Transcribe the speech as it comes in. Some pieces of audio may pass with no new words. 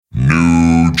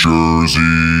Jersey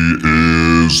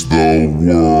is the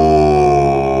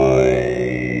world.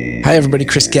 Hi everybody,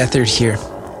 Chris Gethard here.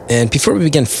 And before we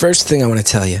begin, first thing I want to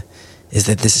tell you is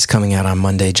that this is coming out on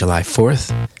Monday, July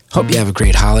 4th. Hope you have a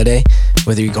great holiday,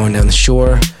 whether you're going down the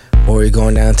shore or you're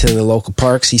going down to the local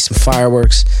park, see some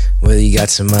fireworks, whether you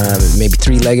got some maybe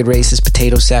three-legged races,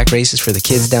 potato sack races for the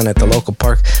kids down at the local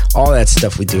park, all that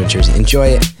stuff we do in Jersey. Enjoy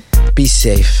it, be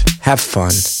safe, have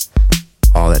fun,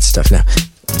 all that stuff. Now,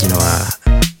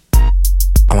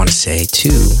 I want to say,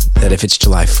 too, that if it's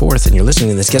July 4th and you're listening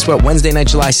to this, guess what? Wednesday night,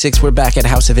 July 6th, we're back at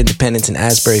House of Independence in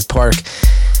Asbury Park.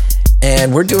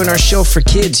 And we're doing our show for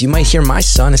kids. You might hear my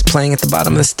son is playing at the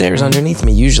bottom of the stairs underneath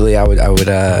me. Usually I would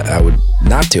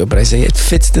not do it, but I say it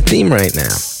fits the theme right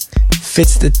now.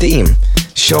 Fits the theme.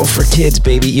 Show for kids,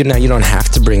 baby. You don't have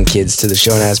to bring kids to the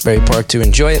show in Asbury Park to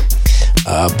enjoy it.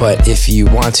 But if you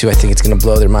want to, I think it's going to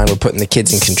blow their mind. We're putting the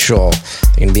kids in control.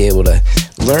 They're going to be able to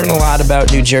learn a lot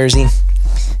about New Jersey.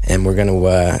 And we're going to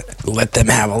let them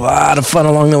have a lot of fun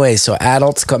along the way. So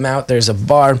adults, come out. There's a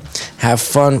bar. Have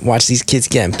fun. Watch these kids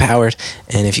get empowered.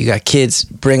 And if you got kids,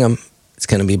 bring them. It's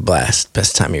going to be a blast.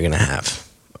 Best time you're going to have.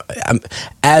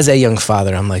 As a young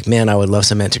father, I'm like, man, I would love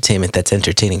some entertainment that's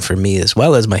entertaining for me as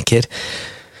well as my kid.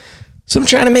 So I'm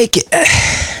trying to make it.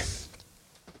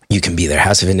 You can be there.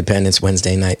 House of Independence,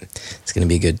 Wednesday night. It's going to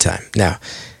be a good time. Now,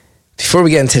 before we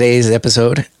get in today's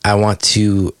episode, I want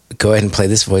to go ahead and play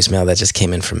this voicemail that just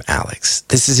came in from Alex.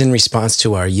 This is in response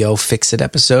to our Yo Fix It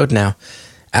episode. Now,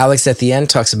 Alex at the end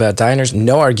talks about diners.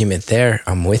 No argument there.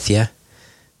 I'm with you.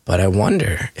 But I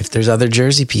wonder if there's other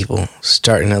Jersey people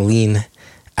starting to lean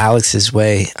Alex's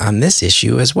way on this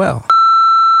issue as well.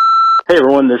 Hey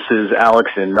everyone, this is Alex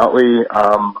in Nutley.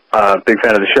 Big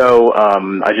fan of the show.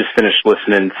 I just finished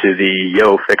listening to the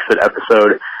Yo Fix It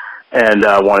episode and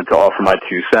wanted to offer my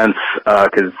 2 cents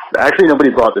because actually nobody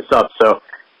brought this up, so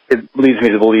it leads me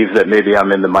to believe that maybe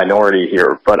I'm in the minority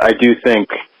here. But I do think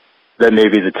that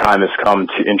maybe the time has come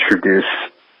to introduce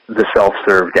the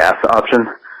self-serve gas option.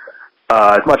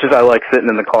 As much as I like sitting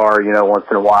in the car, once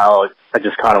in a while, I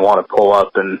just kind of want to pull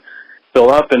up and fill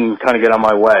up and kind of get on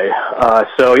my way. I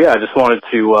just wanted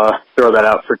to throw that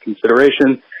out for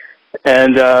consideration.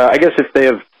 And I guess if they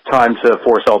have time to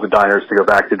force all the diners to go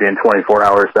back to being 24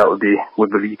 hours, that would be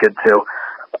good too.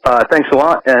 Thanks a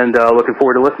lot, and looking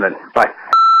forward to listening. Bye.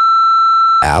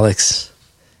 Alex,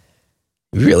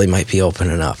 we really might be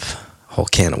opening up a whole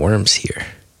can of worms here.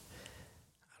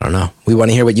 I don't know. We want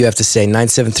to hear what you have to say.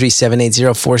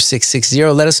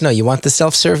 973-780-4660. Let us know. You want the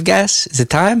self-serve gas? Is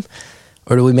it time?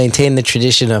 Or do we maintain the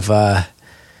tradition of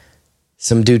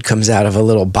some dude comes out of a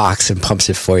little box and pumps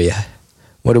it for you?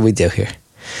 What do we do here?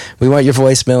 We want your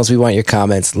voicemails. We want your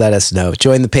comments. Let us know.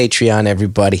 Join the Patreon,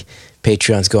 everybody.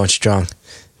 Patreon's going strong.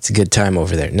 It's a good time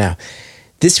over there. Now,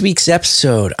 this week's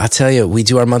episode, I'll tell you, we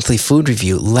do our monthly food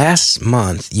review. Last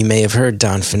month, you may have heard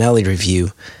Don Finelli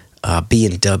review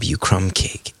B&W crumb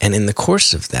cake. And in the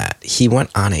course of that, he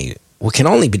went on what can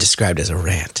only be described as a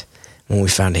rant when we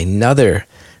found another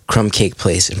crumb cake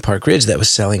place in Park Ridge that was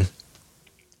selling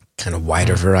kind of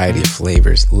wider variety of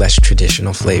flavors, less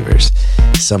traditional flavors.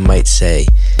 Some might say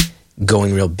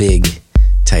going real big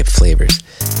type flavors.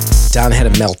 Don had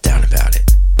a meltdown about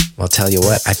it. Well, I'll tell you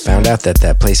what, I found out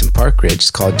that place in Park Ridge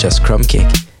is called Just Crumb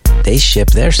Cake. They ship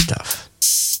their stuff.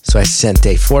 So I sent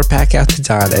a 4-pack out to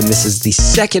Don, and this is the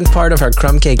second part of our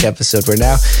crumb cake episode where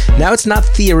now it's not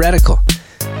theoretical.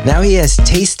 Now he has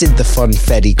tasted the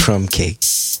funfetti crumb cake.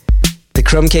 The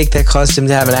crumb cake that caused him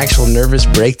to have an actual nervous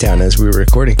breakdown as we were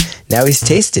recording. Now he's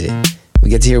tasted it. We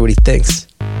get to hear what he thinks.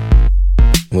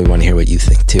 And we want to hear what you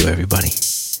think too, everybody.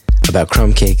 About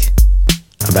crumb cake,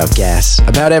 about gas,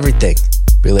 about everything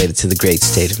related to the great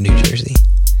state of New Jersey.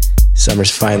 Summer's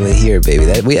finally here, baby.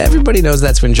 Everybody knows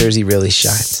that's when Jersey really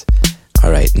shines.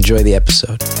 All right, enjoy the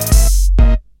episode.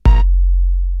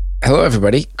 Hello,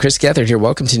 everybody. Chris Gethard here.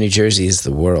 Welcome to New Jersey is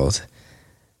the World.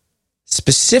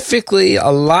 Specifically, a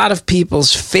lot of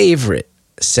people's favorite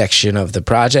section of the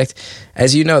project.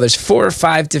 As you know, there's 4 or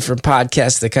 5 different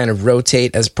podcasts that kind of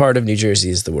rotate as part of New Jersey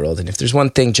is the World. And if there's one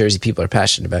thing Jersey people are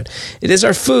passionate about, it is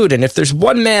our food. And if there's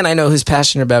one man I know who's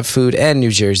passionate about food and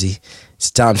New Jersey, it's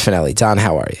Don Finelli. Don,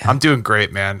 how are you? I'm doing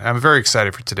great, man. I'm very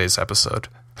excited for today's episode.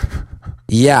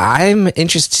 Yeah, I'm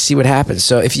interested to see what happens.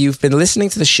 So if you've been listening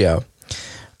to the show,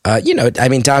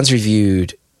 Don's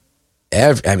reviewed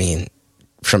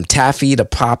from taffy to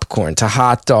popcorn to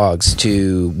hot dogs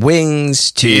to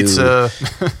wings to pizza,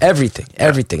 everything.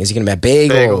 Is he going to have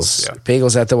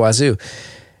bagels at the wazoo?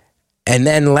 And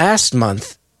then last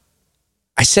month,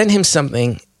 I sent him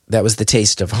something that was the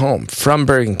taste of home from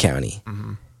Bergen County.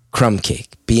 Mm-hmm. Crumb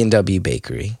cake, B&W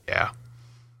Bakery. Yeah.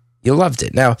 You loved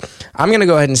it. Now, I'm going to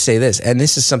go ahead and say this, and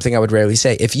this is something I would rarely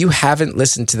say. If you haven't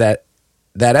listened to that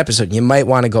episode, you might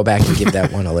want to go back and give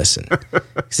that one a listen,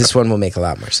 because this one will make a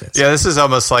lot more sense. Yeah, this is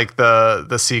almost like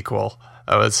the sequel,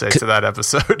 I would say, to that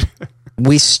episode.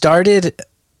 We started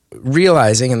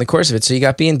realizing in the course of it, so you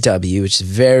got B&W, which is a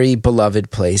very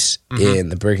beloved place in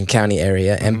the Bergen County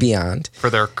area and beyond. For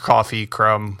their coffee,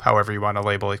 crumb, however you want to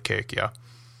label it, cake, yeah.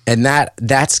 And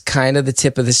that's kind of the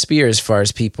tip of the spear as far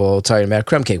as people talking about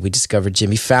crumb cake. We discovered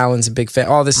Jimmy Fallon's a big fan,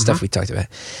 all this stuff we talked about.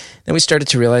 Then we started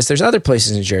to realize there's other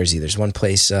places in Jersey. There's one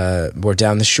place more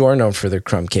down the shore known for their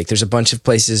crumb cake. There's a bunch of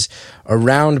places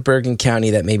around Bergen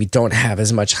County that maybe don't have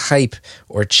as much hype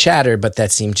or chatter, but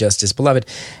that seem just as beloved.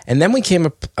 And then we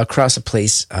came across a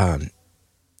place,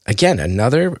 again,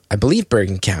 another, I believe,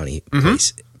 Bergen County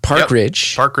place, Park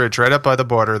Ridge. Park Ridge, right up by the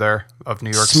border there of New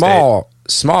York State.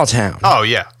 Small town. Oh,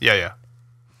 yeah.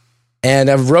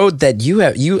 And a road that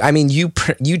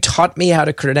you taught me how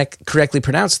to correctly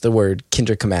pronounce the word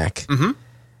Kinderkamak.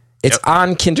 It's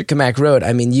on Kinderkamak Road.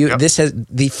 I mean,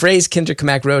 the phrase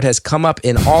Kinderkamak Road has come up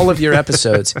in all of your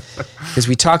episodes because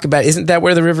we talk about, isn't that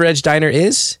where the River Edge Diner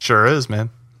is? Sure is,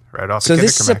 man. Right off. So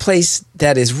this is a place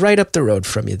that is right up the road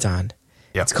from you, Don.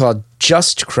 Yep. It's called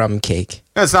Just Crumb Cake.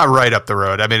 It's not right up the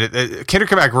road. I mean,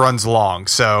 Kinderkamak runs long,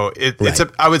 so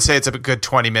I would say it's a good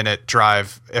 20-minute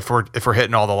drive if we're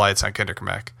hitting all the lights on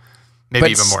Kinderkamak,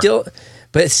 maybe even more.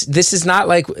 But this is not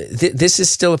like this is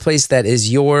still a place that is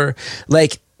your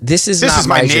like. This is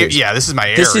my Jersey. Yeah, this is my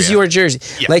area. This is your Jersey.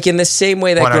 Yeah. Like in the same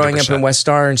way that 100%. Growing up in West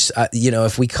Orange,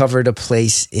 if we covered a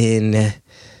place in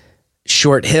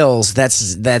Short Hills,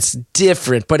 that's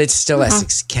different, but it's still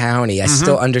Essex County. I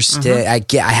still understand.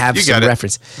 I have some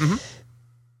reference.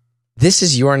 This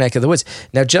is your neck of the woods.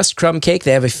 Now, Just Crumb Cake,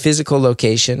 they have a physical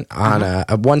location on a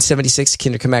 176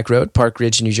 Kinderkamak Road, Park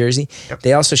Ridge, New Jersey. Yep.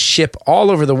 They also ship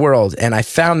all over the world, and I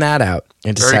found that out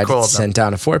and decided to send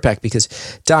Don a 4-pack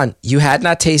because, Don, you had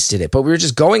not tasted it, but we were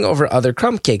just going over other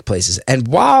crumb cake places. And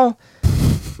while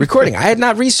recording, I had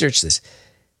not researched this.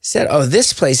 Said,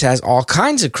 this place has all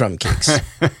kinds of crumb cakes.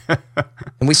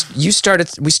 And we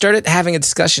started having a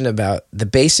discussion about the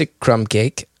basic crumb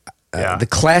cake, the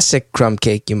classic crumb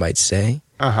cake, you might say.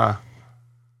 I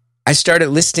started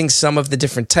listing some of the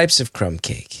different types of crumb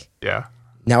cake. Yeah.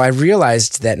 Now I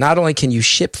realized that not only can you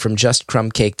ship from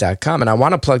justcrumbcake.com, and I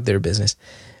want to plug their business,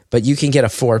 but you can get a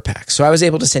 4-pack. So I was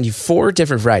able to send you 4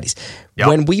 different varieties. Yep.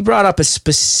 When we brought up a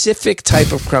specific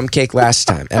type of crumb cake last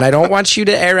time, and I don't want you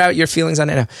to air out your feelings on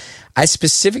it now, I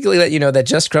specifically let you know that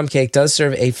Just Crumb Cake does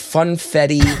serve a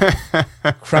funfetti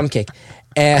crumb cake.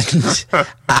 And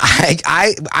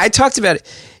I talked about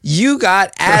it. You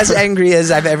got as angry as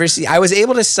I've ever seen. I was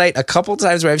able to cite a couple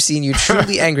times where I've seen you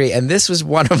truly angry, and this was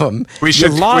one of them. We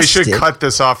should cut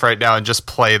this off right now and just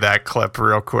play that clip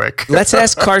real quick. Let's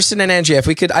ask Carson and Andrea if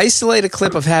we could isolate a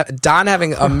clip of Don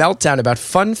having a meltdown about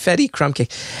funfetti crumb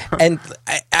cake. And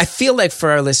I feel like for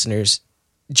our listeners,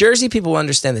 Jersey people will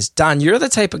understand this. Don, you're the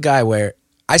type of guy where,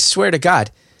 I swear to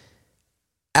God,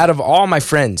 out of all my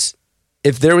friends,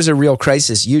 if there was a real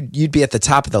crisis, you'd be at the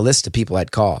top of the list of people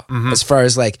I'd call. As far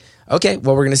as like, okay,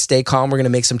 well, we're going to stay calm. We're going to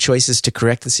make some choices to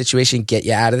correct the situation, get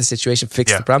you out of the situation,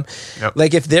 fix the problem. Yep.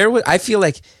 Like if there was, I feel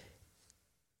like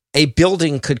a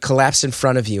building could collapse in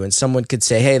front of you and someone could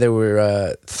say, hey, there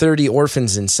were 30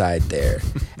 orphans inside there.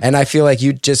 And I feel like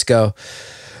you'd just go,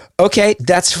 okay,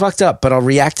 that's fucked up, but I'll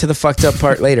react to the fucked up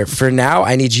part later. For now,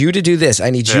 I need you to do this. I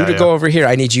need you to go over here.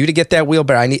 I need you to get that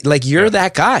wheelbarrow. You're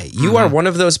that guy. You are one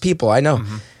of those people. I know.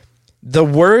 The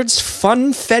words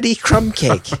funfetti crumb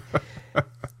cake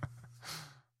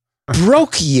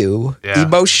broke you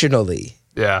emotionally.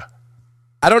 Yeah.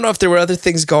 I don't know if there were other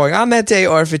things going on that day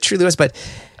or if it truly was, but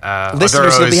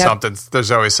listeners will be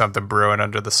there's always something brewing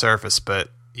under the surface, but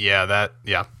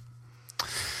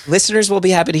listeners will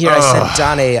be happy to hear I sent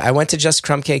Don I went to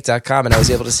justcrumbcake.com and I was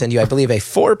able to send you, I believe, a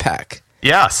 4-pack.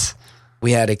 Yes.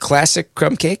 We had a classic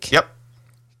crumb cake. Yep.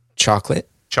 Chocolate.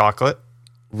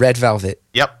 Red velvet.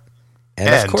 Yep.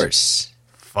 And of course,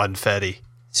 funfetti.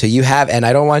 So you have, and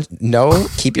I don't want,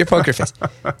 keep your poker face.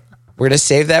 We're going to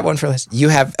save that one for last. You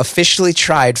have officially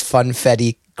tried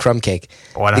funfetti crumb cake.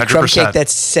 100%. The crumb cake that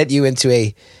sent you into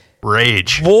a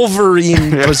rage.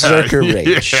 Wolverine berserker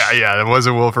rage. Yeah, it was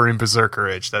a Wolverine berserker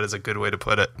rage. That is a good way to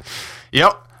put it.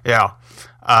 Yep. Yeah.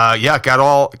 Got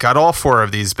all 4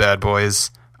 of these bad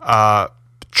boys.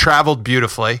 Traveled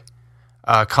beautifully.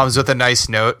 Comes with a nice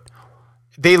note.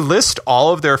 They list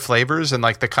all of their flavors and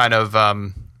like the kind of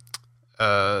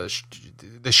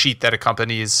the sheet that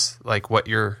accompanies like what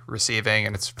you're receiving,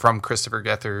 and it's from Christopher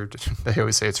Gethard. They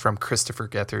always say it's from Christopher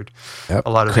Gethard. Yep. A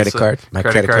lot of credit card. My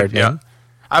credit card name. Yeah.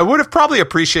 I would have probably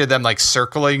appreciated them like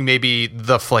circling maybe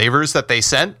the flavors that they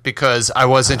sent, because I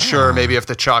wasn't sure maybe if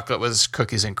the chocolate was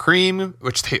cookies and cream,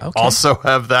 which they also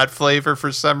have that flavor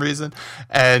for some reason.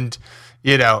 And,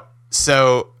 you know,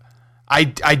 so I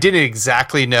didn't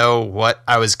exactly know what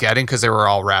I was getting because they were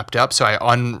all wrapped up. So I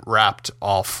unwrapped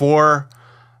all 4.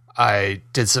 I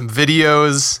did some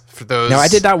videos for those. Now, I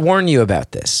did not warn you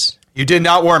about this. You did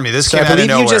not warn me. This So came I out of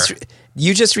believe nowhere.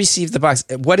 you just received the box.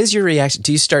 What is your reaction?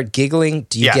 Do you start giggling?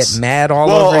 Do you Yes. get mad all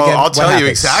Well, over again? I'll What tell you happens?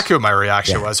 exactly what my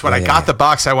reaction was. When I yeah, got yeah. the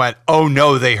box, I went, oh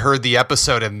no, they heard the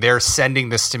episode and they're sending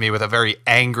this to me with a very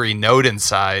angry note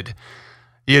inside.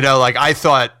 You know, like I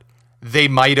thought they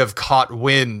might have caught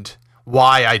wind.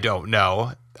 Why, I don't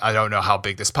know. I don't know how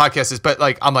big this podcast is, but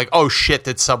like, I'm like, oh shit,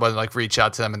 did someone like reach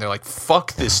out to them and they're like,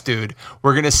 fuck this dude.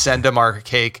 We're going to send him our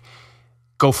cake.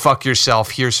 Go fuck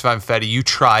yourself. Here's Funfetti. You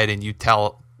try it and you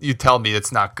tell me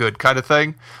it's not good, kind of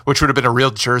thing, which would have been a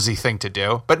real Jersey thing to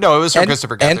do. But no, it was from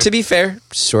Christopher Gunther. And to be fair,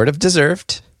 sort of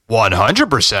deserved.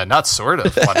 100%, not sort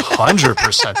of,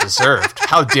 100% deserved.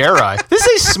 How dare I? This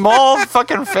is a small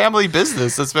fucking family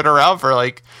business that's been around for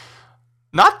like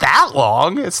not that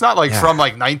long. It's not like from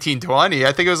like 1920.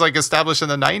 I think it was like established in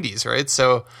the 90s, right?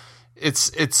 So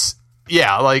it's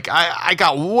yeah, like I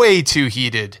got way too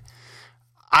heated.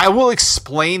 I will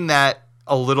explain that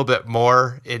a little bit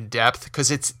more in depth,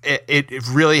 because it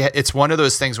really, it's one of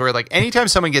those things where like anytime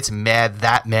someone gets mad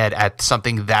at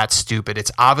something that stupid,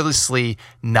 it's obviously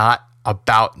not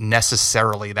about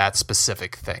necessarily that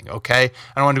specific thing. Okay. I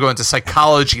don't want to go into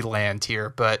psychology land here,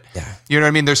 but you know what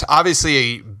I mean? There's obviously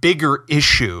a bigger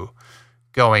issue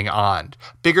going on,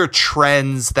 bigger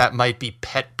trends that might be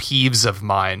pet peeves of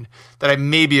mine that I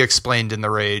maybe explained in the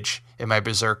rage in my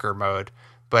berserker mode,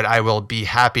 but I will be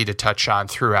happy to touch on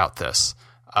throughout this.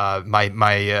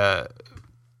 My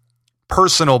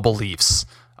personal beliefs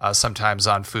sometimes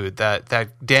on food that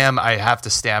damn I have to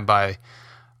stand by.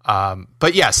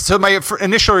 But yes, so my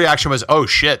initial reaction was, oh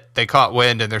shit, they caught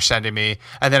wind and they're sending me.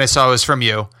 And then I saw it was from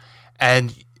you,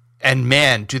 and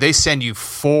man, do they send you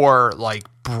 4 like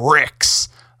bricks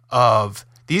of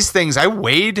these things. I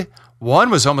weighed, one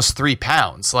was almost 3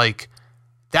 pounds. Like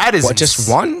that is just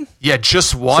one? Yeah,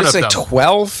 just one so of it's them. like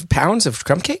 12 pounds of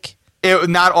crumb cake?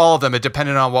 Not all of them. It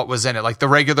depended on what was in it. Like their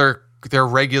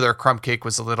regular crumb cake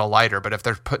was a little lighter, but if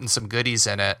they're putting some goodies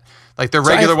in it, like their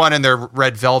regular one and their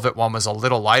red velvet one was a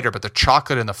little lighter, but the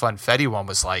chocolate and the Funfetti one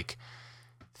was like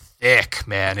thick,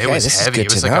 man. It was heavy.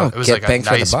 It was like a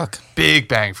nice big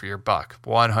bang for your buck,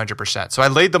 100%. So I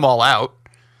laid them all out,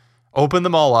 opened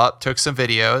them all up, took some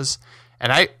videos,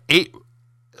 and I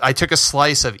took a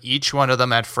slice of each one of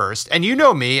them at first. And you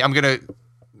know me, I'm going to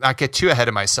not get too ahead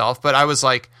of myself, but I was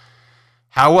like,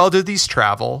 how well did these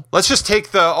travel? Let's just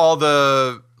take all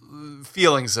the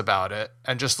feelings about it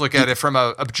and just look at it from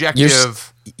a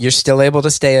objective. You're still able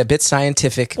to stay a bit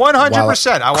scientific.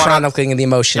 100%. I want chronicling the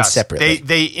emotions separately.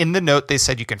 They in the note they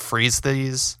said you can freeze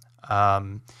these,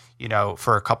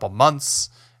 for a couple months.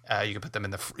 You can put them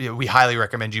in we highly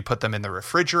recommend you put them in the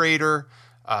refrigerator.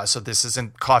 So this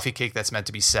isn't coffee cake that's meant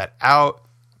to be set out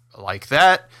like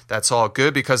that. That's all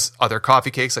good, because other coffee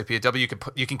cakes like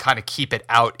PW, you can kind of keep it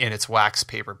out in its wax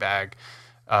paper bag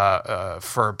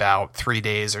for about 3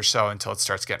 days or so until it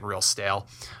starts getting real stale.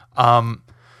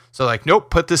 So like, nope,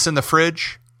 put this in the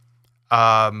fridge.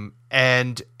 And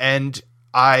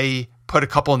I put a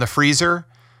couple in the freezer.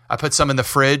 I put some in the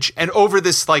fridge, and over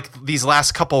these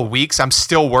last couple of weeks, I'm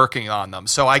still working on them.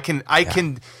 So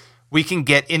we can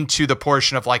get into the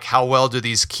portion of like, how well do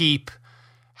these keep?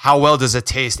 How well does it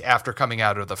taste after coming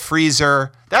out of the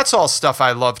freezer? That's all stuff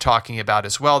I love talking about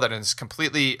as well. That is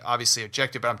completely obviously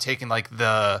objective, but I'm taking like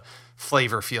the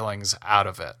flavor feelings out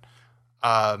of it.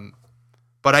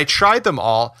 But I tried them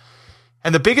all.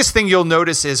 And the biggest thing you'll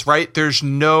notice is, right, there's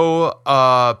no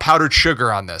powdered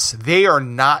sugar on this. They are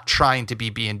not trying to be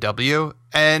B&W,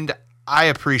 and I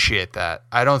appreciate that.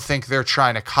 I don't think they're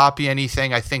trying to copy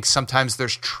anything. I think sometimes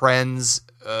there's trends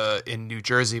in New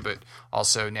Jersey, but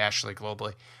also nationally,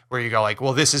 globally, where you go like,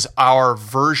 well, this is our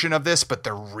version of this, but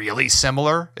they're really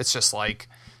similar. It's just like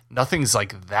nothing's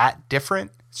like that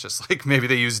different. It's just like maybe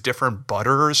they use different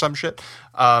butter or some shit.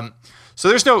 So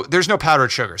there's no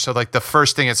powdered sugar. So like the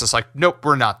first thing is just like, nope,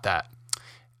 we're not that.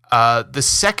 The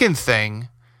second thing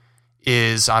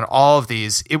is on all of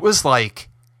these, it was like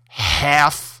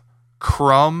half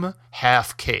crumb,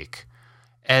 half cake.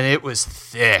 And it was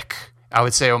thick. I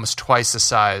would say almost twice the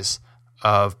size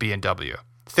of B&W,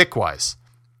 thick-wise.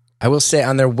 I will say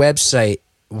on their website,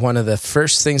 one of the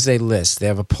first things they list, they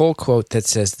have a poll quote that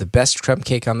says the best crumb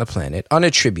cake on the planet,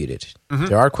 unattributed. Mm-hmm.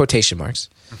 There are quotation marks.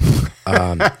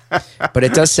 But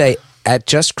it does say At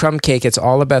Just Crumb Cake, it's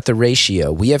all about the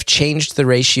ratio. We have changed the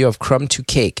ratio of crumb to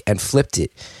cake and flipped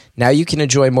it. Now you can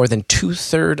enjoy more than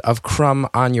 2/3 of crumb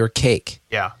on your cake.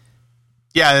 Yeah.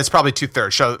 Yeah, it's probably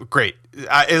 2/3. So great.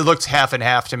 It looks half and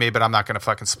half to me, but I'm not going to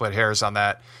fucking split hairs on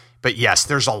that. But yes,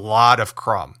 there's a lot of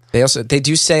crumb. They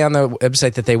do say on the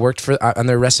website that they worked on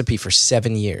their recipe for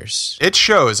 7 years. It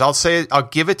shows. I'll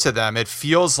give it to them. It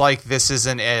feels like this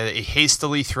isn't a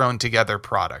hastily thrown together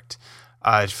product.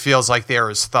 It feels like there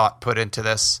is thought put into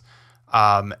this.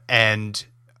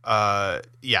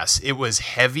 Yes, it was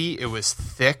heavy. It was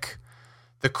thick.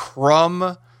 The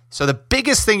crumb. So the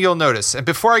biggest thing you'll notice, and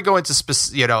before I go into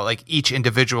like each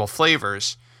individual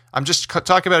flavors, I'm just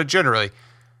talking about it generally.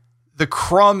 The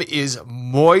crumb is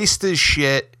moist as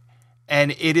shit,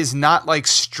 and it is not like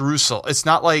streusel. It's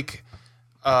not like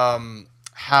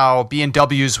how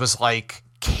B&W's was like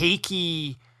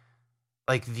cakey,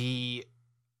 like the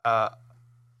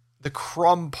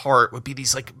crumb part would be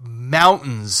these like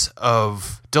mountains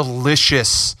of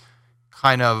delicious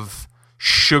kind of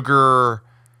sugar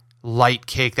light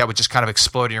cake that would just kind of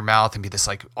explode in your mouth and be this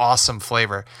like awesome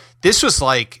flavor. This was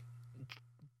like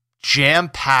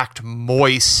jam-packed,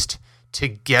 moist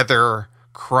together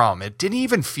crumb. It didn't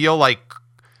even feel like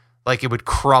it would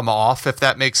crumb off, if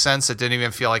that makes sense. It didn't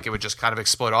even feel like it would just kind of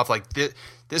explode off. Like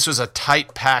this was a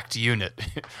tight packed unit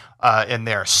in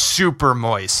there, super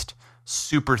moist,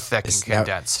 super thick and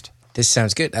condensed. This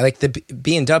sounds good. I like the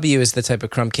B&W is the type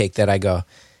of crumb cake that I go,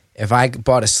 if I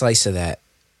bought a slice of that,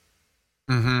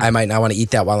 I might not want to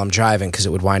eat that while I'm driving because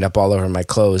it would wind up all over my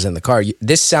clothes in the car.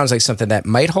 This sounds like something that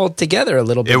might hold together a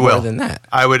little bit more than that.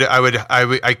 I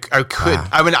could. Wow.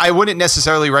 I wouldn't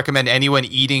necessarily recommend anyone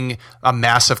eating a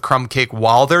massive crumb cake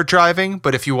while they're driving,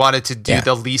 but if you wanted to do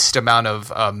the least amount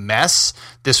of mess,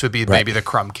 this would be maybe the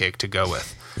crumb cake to go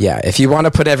with. Yeah, if you want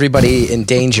to put everybody in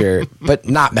danger, but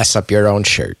not mess up your own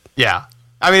shirt. Yeah.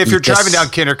 I mean, if you're driving down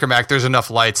Kinderkamak, there's enough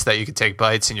lights that you can take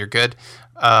bites and you're good.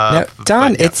 Now,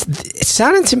 Don, it's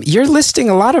sounding to me, you're listing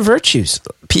a lot of virtues.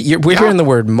 We're hearing the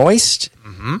word moist.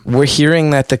 Mm-hmm. We're hearing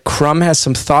that the crumb has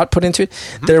some thought put into it.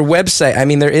 Mm-hmm. Their website, I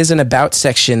mean, there is an about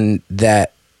section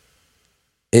that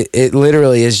it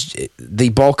literally is the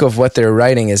bulk of what they're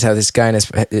writing is how this guy,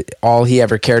 all he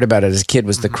ever cared about as a kid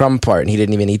was the crumb part, and he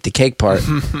didn't even eat the cake part.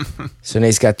 So now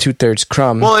he's got 2/3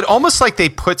 crumb. Well, it almost like they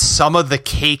put some of the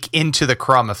cake into the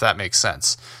crumb, if that makes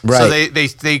sense. Right. So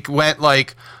they went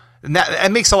like, and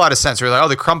that makes a lot of sense. We're like, oh,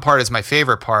 the crumb part is my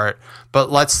favorite part,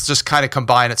 but let's just kind of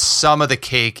combine some of the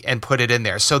cake and put it in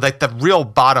there. So that the real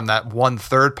bottom, that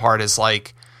 1/3 part is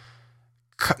like,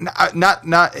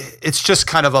 not. It's just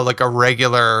kind of like a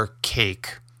regular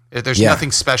cake. There's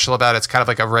nothing special about it. It's kind of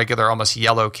like a regular, almost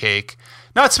yellow cake.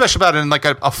 Not special about it in like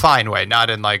a fine way,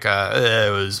 not in like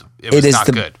it was not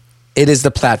good. It is the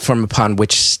platform upon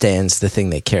which stands the thing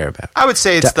they care about. I would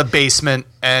say it's the basement,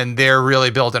 and they're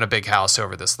really building a big house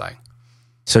over this thing.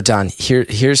 So, Don,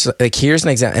 here's an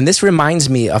example, and this reminds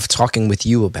me of talking with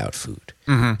you about food.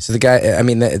 Mm-hmm. So the guy, I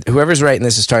mean, whoever's writing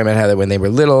this is talking about how that when they were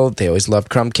little, they always loved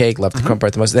crumb cake, loved the crumb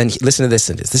part the most. Then listen to this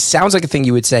sentence. This sounds like a thing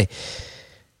you would say.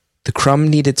 The crumb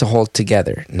needed to hold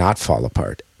together, not fall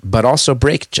apart, but also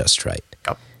break just right.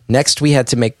 Yep. Next, we had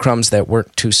to make crumbs that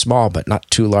weren't too small, but not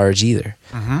too large either.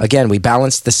 Mm-hmm. Again, we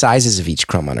balanced the sizes of each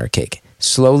crumb on our cake.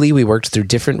 Slowly, we worked through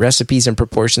different recipes and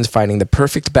proportions, finding the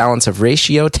perfect balance of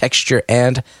ratio, texture,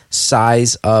 and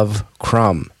size of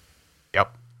crumb.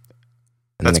 Yep.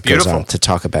 And then it goes on to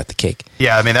talk about the cake.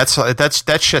 Yeah, I mean,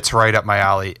 that shit's right up my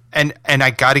alley. And I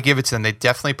got to give it to them. They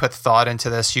definitely put thought into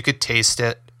this. You could taste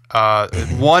it.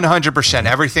 100%.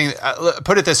 Everything,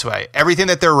 put it this way, everything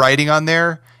that they're writing on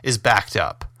there is backed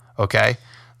up. Okay?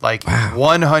 Like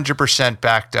 100%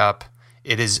 backed up.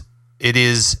 It is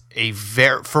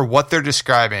for what they're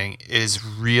describing is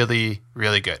really,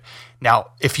 really good.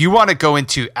 Now, if you want to go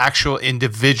into actual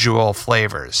individual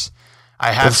flavors,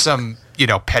 I have some,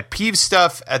 pet peeve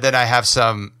stuff, and then I have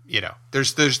some,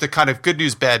 there's the kind of good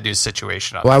news, bad news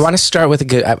situation. I want to start with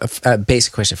a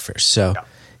basic question first. So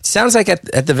it sounds like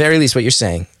at the very least what you're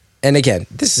saying, and again,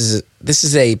 this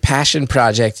is a passion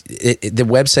project. The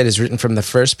website is written from the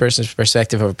first person's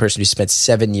perspective of a person who spent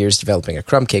 7 years developing a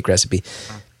crumb cake recipe.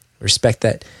 Respect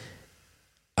that.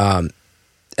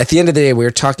 At the end of the day, we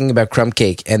were talking about crumb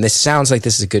cake, and this sounds like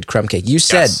this is a good crumb cake. You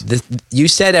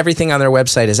said everything on their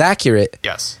website is accurate.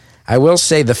 Yes. I will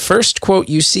say the first quote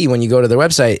you see when you go to their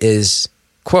website is,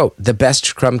 quote, the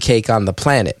best crumb cake on the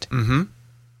planet. Mm-hmm.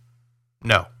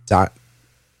 No.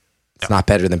 It's not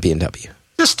better than B&W.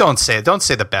 Just don't say it. Don't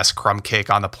say the best crumb cake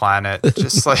on the planet.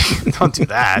 Just like, don't do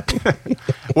that.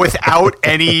 Without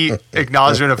any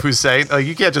acknowledgement of who's saying. Like,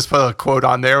 you can't just put a quote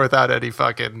on there without any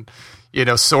fucking,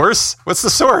 source. What's the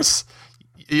source?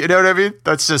 You know what I mean?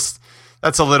 That's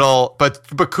a little, but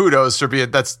kudos for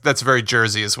being, that's very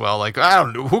Jersey as well. Like, I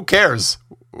don't know. Who cares?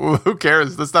 Who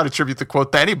cares? Let's not attribute the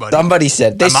quote to anybody. Somebody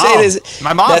said,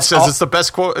 My mom says it's the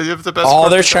best quote. It's the best. All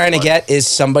they're trying to get is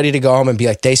somebody to go home and be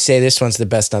like, they say this one's the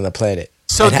best on the planet.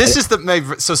 So this is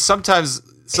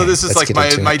this is like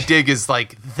my dig is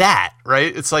like that,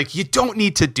 right? It's like, you don't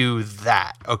need to do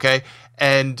that. Okay.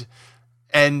 And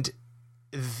it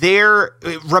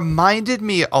reminded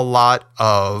me a lot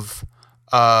of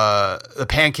the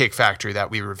Pancake Factory that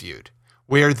we reviewed,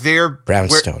 where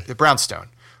Brownstone,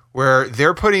 where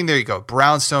they're putting, there you go,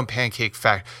 Brownstone Pancake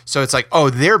Factory. So it's like, oh,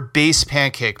 their base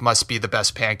pancake must be the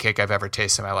best pancake I've ever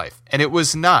tasted in my life. And it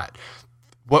was not.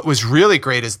 What was really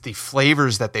great is the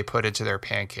flavors that they put into their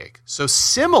pancake. So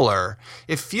similar,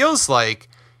 it feels like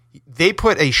they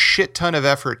put a shit ton of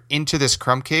effort into this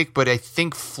crumb cake, but I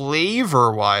think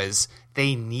flavor-wise,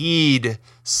 they need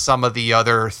some of the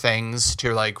other things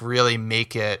to like really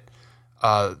make it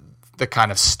the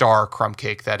kind of star crumb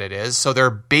cake that it is. So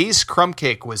their base crumb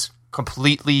cake was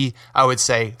completely, I would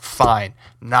say, fine.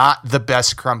 Not the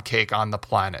best crumb cake on the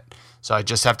planet. So I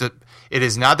just have to, it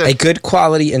is not a good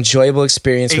quality, enjoyable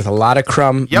experience with a lot of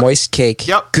crumb, moist cake.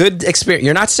 Yep. Good experience.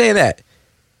 You're not saying that.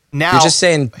 Now, you're just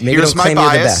saying maybe don't claim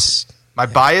you're the best. My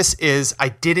bias is I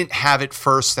didn't have it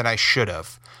first and I should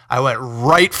have. I went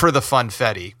right for the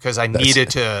funfetti because I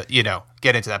needed to,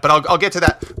 get into that. But I'll get to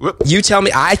that. Whoop. You tell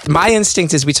me. My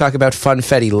instinct is we talk about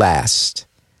funfetti last.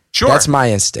 Sure. That's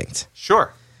my instinct.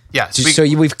 Sure. Yeah. So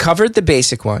we've covered the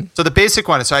basic one. So the basic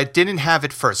one. So I didn't have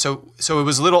it first. So it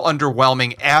was a little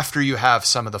underwhelming after you have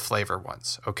some of the flavor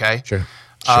ones. Okay. Sure.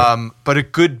 But a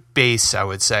good base, I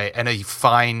would say, and a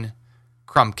fine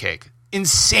crumb cake.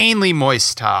 Insanely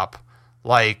moist top.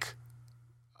 Like,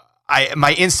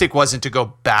 my instinct wasn't to go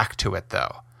back to it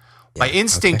though. My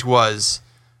instinct was,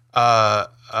 and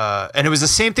it was the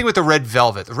same thing with the red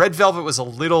velvet. The red velvet was a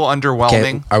little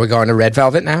underwhelming. Okay. Are we going to red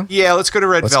velvet now? Yeah, let's go to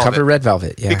red velvet. Let's cover red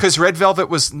velvet. Yeah, because red velvet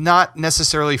was not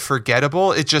necessarily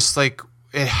forgettable. It just like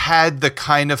it had the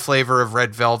kind of flavor of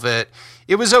red velvet.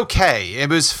 It was okay. It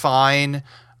was fine.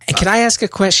 And can I ask a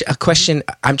question?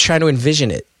 I'm trying to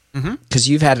envision it because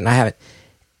you've had it and I haven't.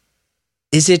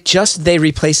 Is it just they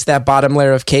replaced that bottom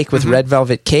layer of cake with red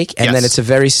velvet cake and then it's a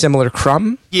very similar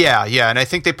crumb? Yeah. And I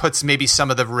think they put maybe some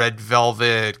of the red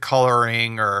velvet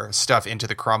coloring or stuff into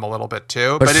the crumb a little bit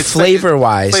too. But it's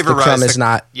flavor-wise, the crumb is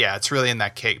not... Yeah, it's really in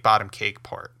that bottom cake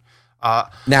part.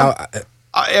 Now...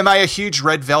 am I a huge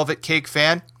red velvet cake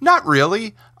fan? Not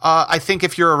really. I think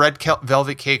if you're a red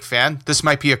velvet cake fan, this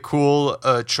might be a cool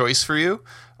choice for you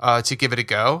to give it a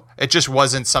go. It just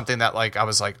wasn't something that like I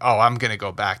was like, oh, I'm going to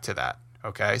go back to that.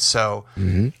 Okay, so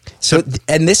and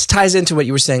this ties into what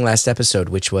you were saying last episode,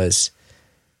 which was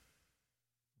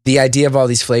the idea of all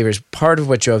these flavors. Part of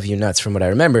what drove you nuts, from what I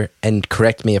remember, and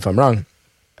correct me if I'm wrong.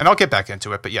 And I'll get back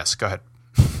into it, but yes, go ahead.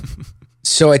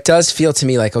 So it does feel to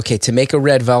me like, okay, to make a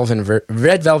red velvet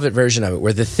version of it,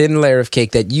 where the thin layer of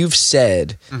cake that you've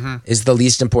said is the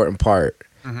least important part,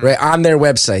 right? On their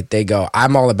website, they go,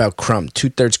 "I'm all about crumb,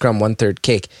 2/3 crumb, 1/3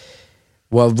 cake."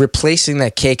 Well, replacing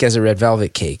that cake as a red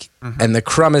velvet cake, and the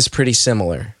crumb is pretty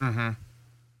similar.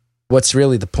 What's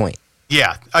really the point?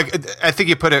 Yeah, I think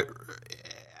you put it.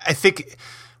 I think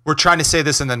we're trying to say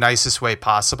this in the nicest way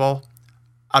possible.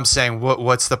 I'm saying,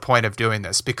 what's the point of doing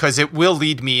this? Because it will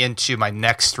lead me into my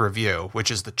next review,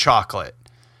 which is the chocolate.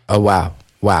 Oh,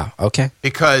 wow. Okay.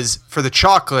 Because for the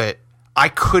chocolate, I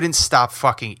couldn't stop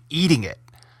fucking eating it.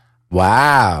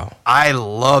 Wow. I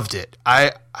loved it.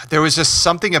 There was just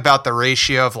something about the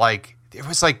ratio of like, it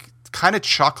was like kind of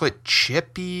chocolate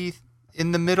chippy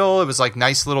in the middle. It was like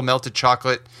nice little melted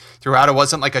chocolate throughout. It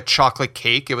wasn't like a chocolate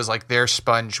cake. It was like their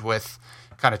sponge with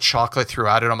kind of chocolate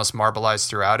throughout it, almost marbleized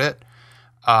throughout it.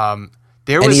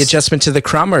 Any adjustment to the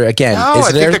crumb, or again,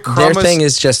 their thing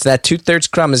is just that 2/3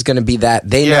 crumb is going to be that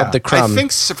they know the crumb. I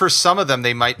think for some of them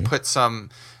they might put some.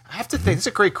 I have to think. It's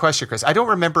a great question, Chris. I don't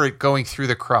remember it going through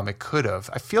the crumb. It could have.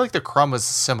 I feel like the crumb was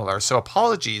similar. So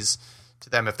apologies to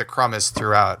them if the crumb is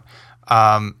throughout.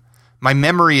 My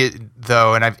memory,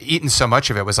 though, and I've eaten so much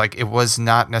of it, was like it was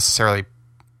not necessarily.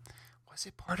 Was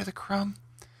it part of the crumb?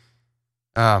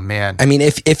 Oh man! I mean,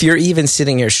 if you're even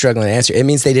sitting here struggling to answer, it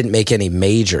means they didn't make any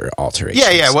major alterations.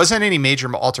 Yeah, it wasn't any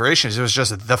major alterations. It was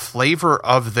just the flavor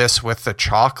of this with the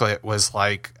chocolate was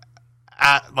like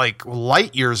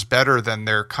light years better than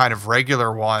their kind of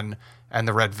regular one and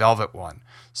the red velvet one.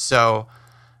 So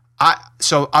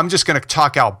I'm just going to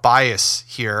talk out bias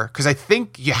here because I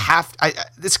think you have.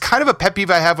 It's kind of a pet peeve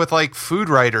I have with like food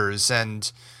writers and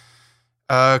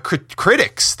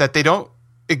critics that they don't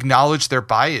acknowledge their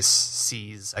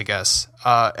biases, I guess.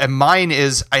 And mine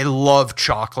is I love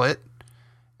chocolate.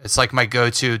 It's like my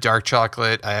go-to dark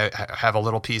chocolate. I have a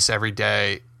little piece every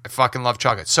day. I fucking love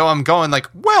chocolate. So I'm going like,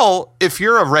 well, if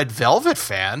you're a Red Velvet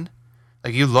fan,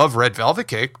 like you love Red Velvet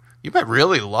cake, you might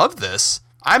really love this.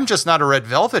 I'm just not a Red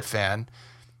Velvet fan.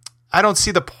 I don't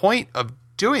see the point of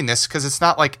doing this because it's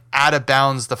not like out of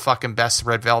bounds the fucking best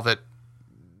Red Velvet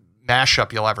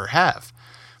mashup you'll ever have.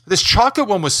 This chocolate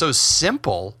one was so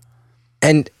simple.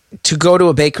 And to go to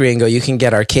a bakery and go, you can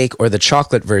get our cake or the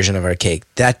chocolate version of our cake.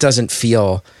 That doesn't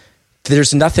feel,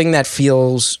 there's nothing that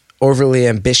feels overly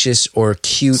ambitious or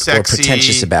cute Sexy. Or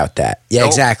pretentious about that. Yeah, Nope.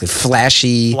 exactly.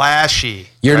 Flashy.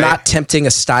 You're right? not tempting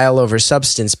a style over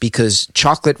substance because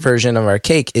chocolate version of our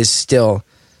cake is still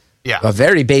a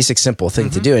very basic, simple thing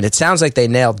to do. And it sounds like they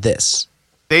nailed this.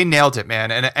 They nailed it,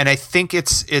 man, and I think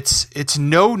it's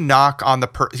no knock on the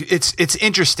it's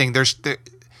interesting. There's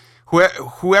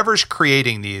whoever's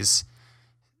creating these,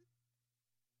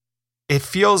 it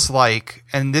feels like,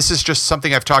 and this is just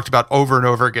something I've talked about over and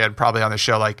over again, probably on the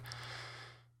show. Like,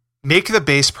 make the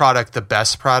base product the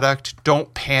best product.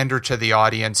 Don't pander to the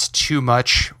audience too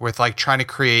much with like trying to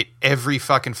create every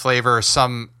fucking flavor or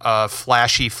some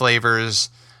flashy flavors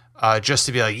just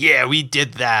to be like, yeah, we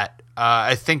did that.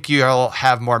 I think you'll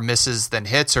have more misses than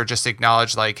hits, or just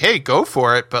acknowledge like, hey, go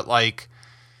for it. But like,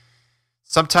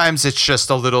 sometimes it's just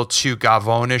a little too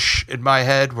Gavone-ish in my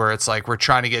head, where it's like we're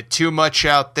trying to get too much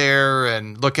out there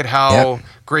and look at how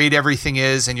great everything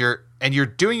is, and you're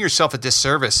doing yourself a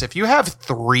disservice. If you have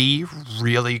 3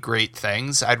 really great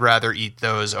things, I'd rather eat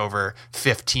those over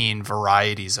 15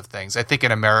 varieties of things. I think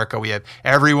in America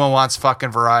everyone wants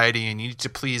fucking variety, and you need to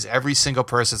please every single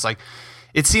person. It's like,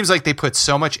 it seems like they put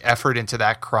so much effort into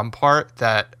that crumb part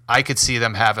that I could see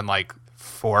them having like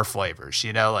 4 flavors,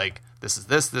 you know, like this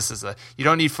is you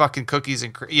don't need fucking cookies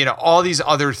and, you know, all these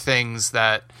other things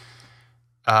that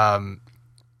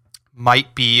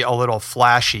might be a little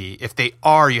flashy. If they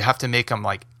are, you have to make them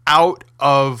like out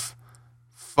of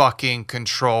fucking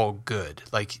control good.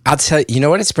 Like, I'll tell you, you know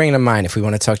what it's bringing to mind if we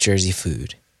want to talk Jersey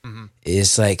food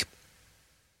is like,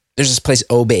 there's this place,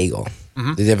 O Bagel.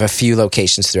 They have a few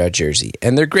locations throughout Jersey,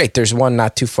 and they're great. There's one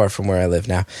not too far from where I live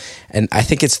now, and I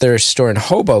think it's their store in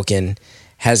Hoboken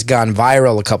has gone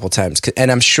viral a couple times,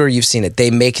 and I'm sure you've seen it. They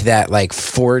make that like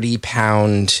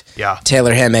 40-pound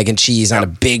Taylor ham, egg, and cheese on a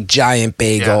big giant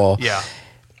bagel. Yeah.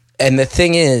 And the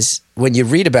thing is, when you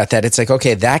read about that, it's like,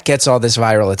 okay, that gets all this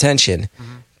viral attention,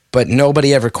 but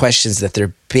nobody ever questions that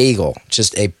their bagel,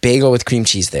 just a bagel with cream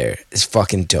cheese there, is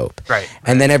fucking dope. Right.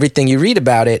 And then everything you read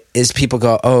about it is people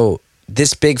go, oh,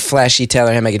 this big flashy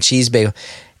Taylor ham, egg, and cheese bagel,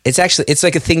 it's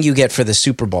like a thing you get for the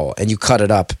Super Bowl, and you cut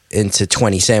it up into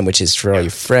 20 sandwiches for all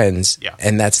your friends. Yeah.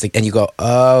 And and you go,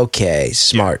 okay,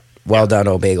 smart. Well done,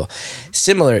 O Bagel.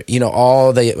 Similar, you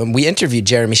know, we interviewed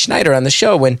Jeremy Schneider on the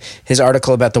show when his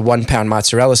article about the 1-pound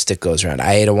mozzarella stick goes around.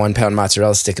 I ate a 1-pound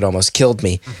mozzarella stick. It almost killed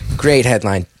me. Great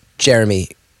headline. Jeremy,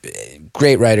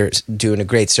 great writer, doing a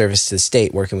great service to the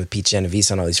state, working with Pete Genovese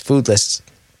on all these food lists.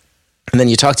 And then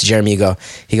you talk to Jeremy,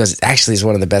 he goes, actually, it's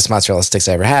one of the best mozzarella sticks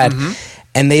I ever had.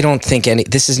 And they don't think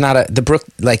this is not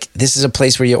this is a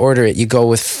place where you order it, you go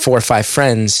with 4 or 5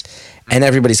 friends, and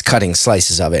everybody's cutting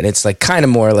slices of it. And it's like kind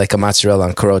of more like a mozzarella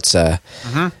on carrozza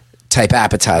type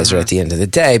appetizer at the end of the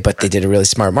day, but they did a really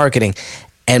smart marketing.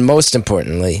 And most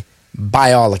importantly,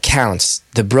 by all accounts,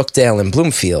 the Brookdale in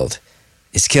Bloomfield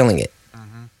is killing it.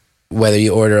 Whether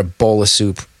you order a bowl of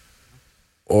soup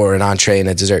or an entree and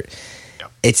a dessert.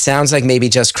 It sounds like maybe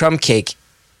Just Crumb Cake,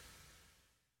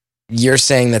 you're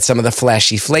saying that some of the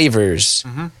flashy flavors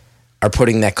are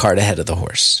putting that cart ahead of the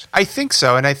horse. I think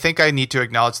so, and I think I need to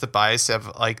acknowledge the bias of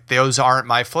like, those aren't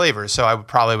my flavors, so I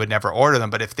probably would never order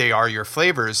them. But if they are your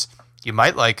flavors, you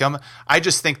might like them. I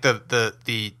just think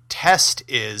the test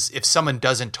is if someone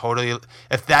doesn't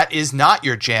if that is not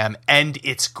your jam and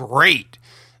it's great,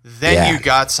 then you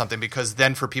got something, because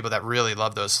then for people that really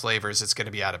love those flavors, it's going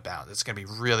to be out of bounds. It's going to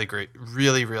be really great,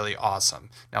 really, really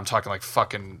awesome. Now I'm talking like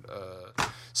fucking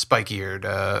spiky-eared,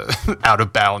 out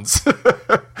of bounds.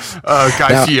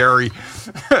 Guy Fieri.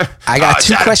 I got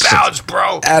 2 questions. Out of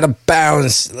bounds, bro. Out of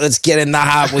bounds. Let's get in the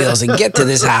Hot Wheels and get to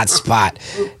this hot spot.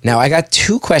 Now, I got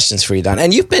 2 questions for you, Don.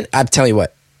 And I'm telling you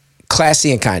what,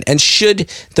 classy and kind. And should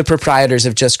the proprietors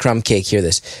of Just Crumb Cake hear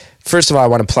this, first of all, I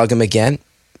want to plug them again.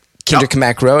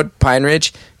 Kinderkamak Road, Pine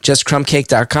Ridge,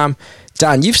 justcrumbcake.com.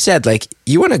 Don, you've said, like,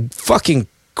 you want a fucking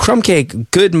crumb cake,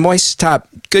 good moist top,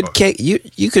 good cake.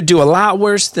 You could do a lot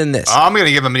worse than this. I'm going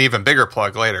to give them an even bigger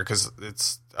plug later, because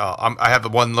it's I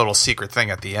have one little secret thing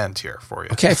at the end here for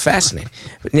you. Okay, fascinating.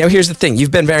 But now here's the thing.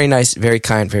 You've been very nice, very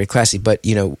kind, very classy, but,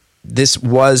 you know, this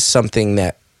was something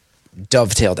that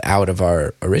dovetailed out of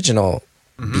our original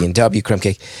B&W crumb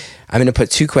cake. I'm going to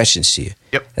put two questions to you.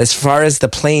 Yep. As far as the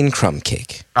plain crumb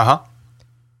cake,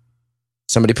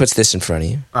 somebody puts this in front of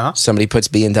you. Somebody puts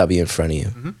B&W in front of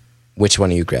you. Which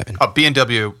one are you grabbing?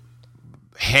 B&W,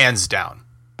 hands down.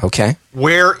 Okay.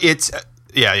 Where it's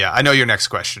I know your next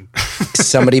question.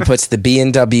 Somebody puts the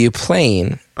B&W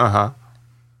plain,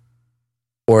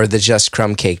 or the just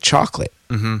crumb cake chocolate.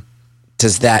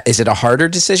 Is it a harder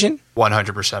decision?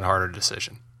 100% harder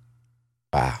decision.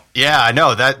 Wow. Yeah, I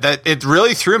know that it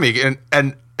really threw me,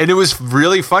 and it was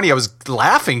really funny. I was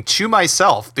laughing to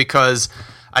myself because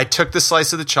I took the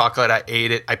slice of the chocolate, I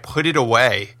ate it, I put it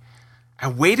away. I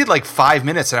waited like 5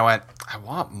 minutes, and I went, I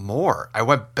want more. I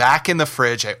went back in the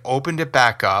fridge, I opened it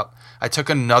back up, I took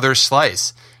another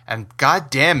slice, and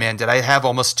goddamn, man, did I have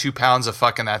almost 2 pounds of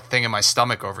fucking that thing in my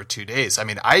stomach over 2 days. I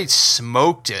mean, I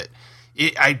smoked it.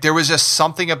 There was just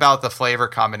something about the flavor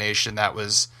combination that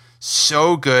was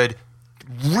so good,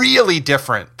 really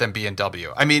different than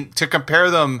B&W. I mean, to compare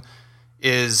them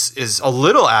is a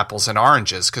little apples and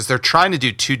oranges because they're trying to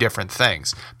do two different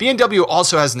things. B&W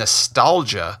also has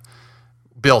nostalgia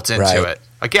built into it.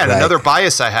 Again, another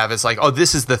bias I have is like, oh,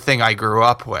 this is the thing I grew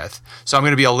up with. So I'm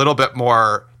going to be a little bit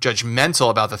more judgmental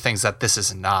about the things that this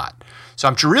is not. So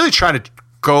I'm really trying to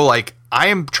go like, I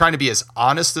am trying to be as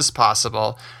honest as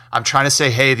possible. I'm trying to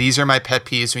say, hey, these are my pet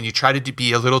peeves when you try to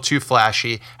be a little too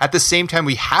flashy. At the same time,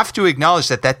 we have to acknowledge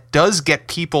that does get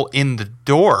people in the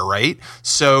door, right?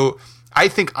 So I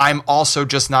think I'm also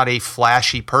just not a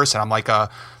flashy person. I'm like a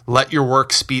let your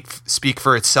work speak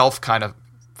for itself kind of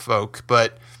folk.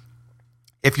 But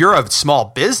if you're a small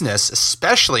business,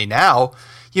 especially now,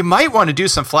 you might want to do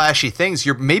some flashy things.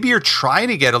 Maybe you're trying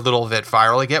to get a little bit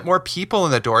viral, to get more people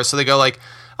in the door. So they go like,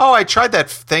 oh, I tried that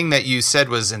thing that you said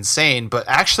was insane, but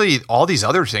actually all these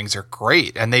other things are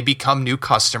great. And they become new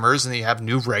customers and they have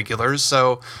new regulars.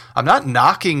 So I'm not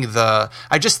knocking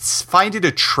I just find it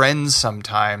a trend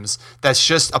sometimes that's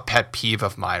just a pet peeve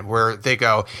of mine where they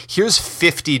go, here's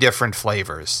 50 different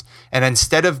flavors. And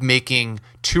instead of making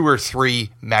 2 or 3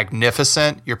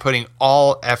 magnificent, you're putting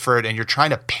all effort and you're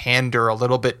trying to pander a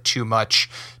little bit too much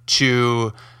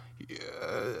to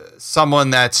someone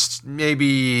that's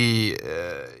maybe,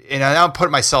 and I don't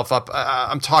put myself up,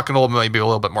 I'm talking maybe a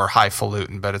little bit more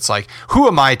highfalutin, but it's like, who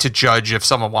am I to judge if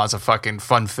someone wants a fucking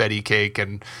funfetti cake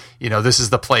and, this is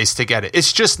the place to get it.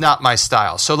 It's just not my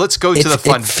style. So let's go to the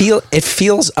fun. It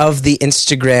feels of the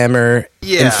Instagrammer,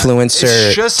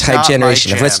 influencer type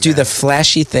generation. Let's do the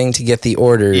flashy thing to get the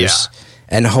orders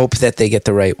and hope that they get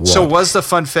the right one. So was the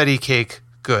funfetti cake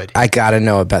good? I gotta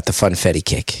know about the funfetti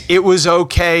cake. It was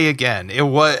okay. Again,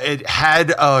 it had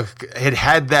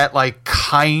that like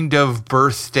kind of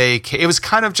birthday cake. It was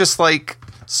kind of just like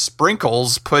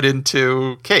sprinkles put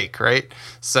into cake, right?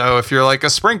 So if you're like a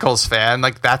sprinkles fan,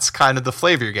 like that's kind of the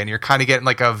flavor you're getting. You're kind of getting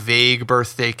like a vague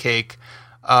birthday cake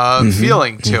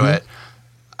feeling to it.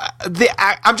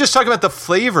 I'm just talking about the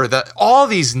flavor. That all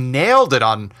these nailed it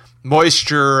on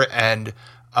moisture and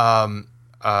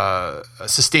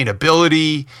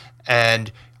sustainability,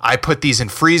 and I put these in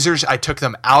freezers. I took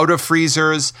them out of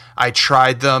freezers. I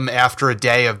tried them after a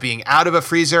day of being out of a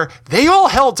freezer. They all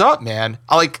held up, man.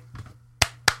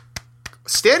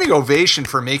 Standing ovation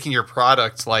for making your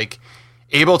product like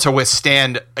able to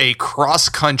withstand a cross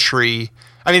country.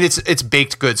 I mean, it's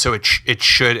baked good, so it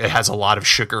has a lot of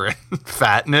sugar and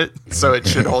fat in it, so it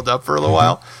should hold up for a little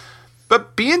while.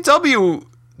 But B&W,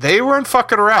 they weren't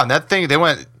fucking around. That thing, they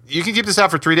went, you can keep this out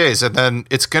for 3 days and then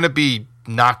it's going to be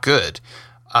not good.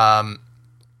 And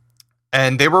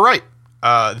they were right.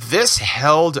 This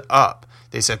held up.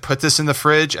 They said, put this in the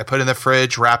fridge. I put it in the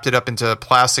fridge, wrapped it up into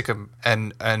plastic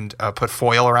and put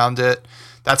foil around it.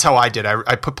 That's how I did.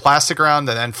 I put plastic around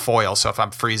and then foil. So if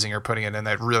I'm freezing or putting it in,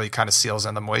 that really kind of seals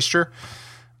in the moisture.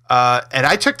 And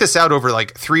I took this out over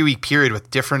like 3-week period with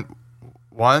different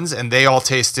ones, and they all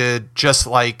tasted just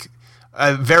like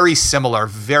very similar,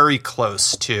 very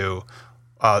close to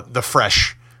the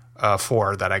fresh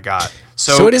 4 that I got.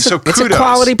 So it's a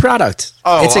quality product.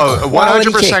 It's a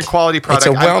 100% quality product. It's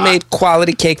a well-made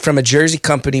quality cake from a Jersey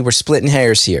company. We're splitting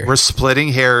hairs here. We're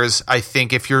splitting hairs. I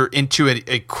think if you're into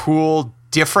a cool,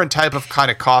 different type of kind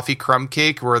of coffee crumb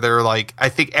cake where they're like, I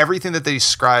think everything that they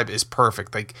describe is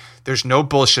perfect. Like there's no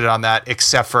bullshit on that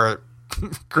except for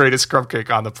greatest crumb cake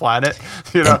on the planet.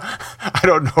 I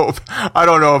don't know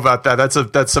about that.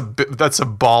 That's a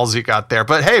balls you got there.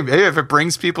 But hey, if it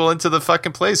brings people into the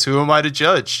fucking place, who am I to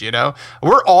judge?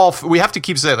 We have to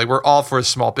keep saying like we're all for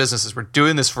small businesses. We're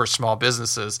doing this for small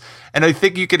businesses, and I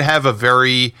think you can have a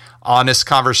very honest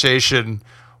conversation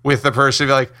with the person.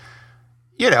 Be like,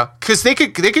 because they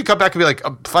could come back and be like,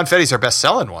 Funfetti's our best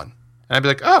selling one. And I'd be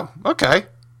like, oh, okay.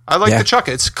 I like the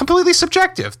chocolate. It's completely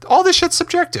subjective. All this shit's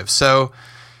subjective. So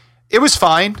it was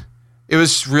fine. It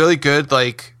was really good,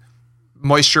 like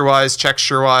moisture-wise,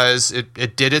 texture-wise.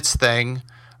 It did its thing.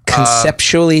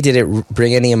 Conceptually, did it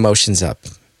bring any emotions up?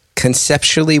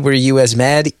 Conceptually, were you as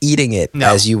mad eating it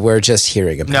as you were just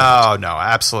hearing about it? No,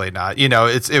 absolutely not. You know,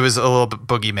 it was a little bit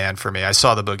boogeyman for me. I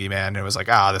saw the boogeyman and it was like,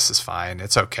 this is fine.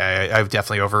 It's okay. I've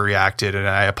definitely overreacted and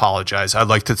I apologize. I'd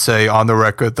like to say on the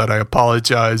record that I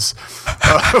apologize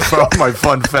for all my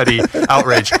funfetti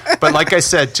outrage. But like I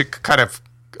said, to kind of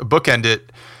bookend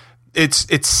it,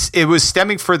 it was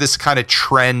stemming for this kind of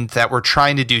trend that we're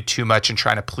trying to do too much and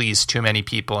trying to please too many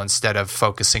people instead of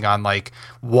focusing on like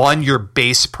your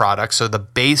base product. So the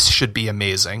base should be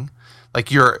amazing. Like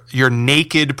your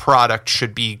naked product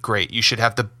should be great. You should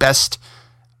have the best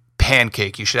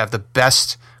pancake. You should have the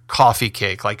best coffee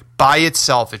cake. Like by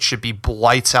itself, it should be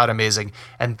lights out amazing.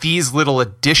 And these little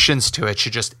additions to it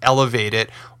should just elevate it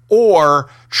or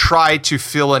try to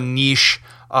fill a niche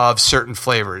of certain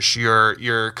flavors,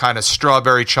 your kind of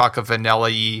strawberry chocolate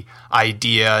vanilla-y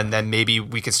idea, and then maybe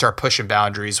we can start pushing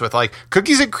boundaries with like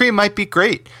cookies and cream might be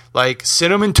great, like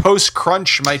cinnamon toast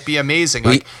crunch might be amazing.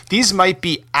 Like these might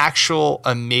be actual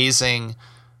amazing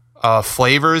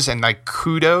flavors and like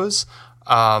kudos.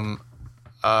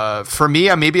 For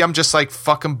me, maybe I'm just like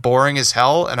fucking boring as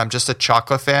hell, and I'm just a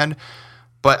chocolate fan.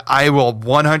 But I will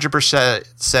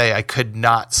 100% say I could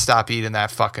not stop eating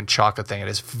that fucking chocolate thing. It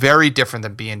is very different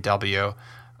than B&W.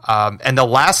 And the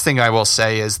last thing I will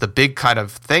say is the big kind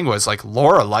of thing was like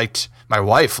my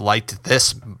wife liked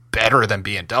this better than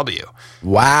B&W.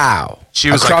 Wow.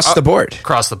 She was across the board.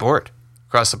 Across the board.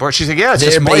 She's like, yeah, it's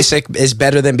their just basic is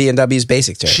better than B&W's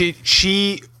basic too.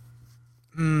 She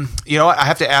you know what? I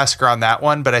have to ask her on that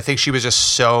one, but I think she was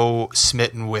just so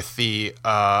smitten with the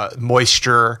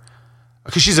moisture.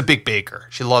 Because she's a big baker.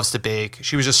 She loves to bake.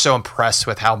 She was just so impressed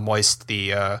with how moist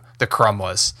the crumb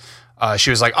was. She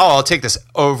was like, I'll take this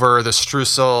over the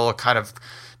streusel, kind of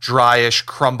dryish,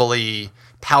 crumbly,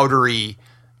 powdery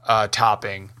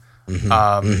topping.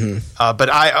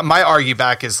 But my argue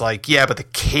back is like, yeah, but the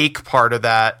cake part of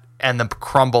that and the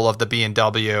crumble of the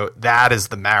B&W, that is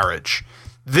the marriage.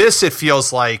 This, it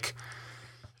feels like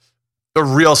the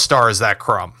real star is that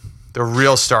crumb. The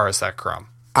real star is that crumb.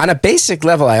 On a basic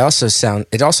level, it also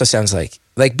sounds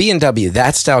like B&W,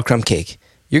 that style crumb cake.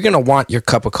 You're going to want your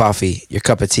cup of coffee, your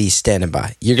cup of tea standing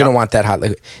by. You're going to want that hot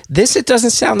liquid. This, it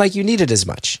doesn't sound like you need it as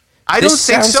much. I don't think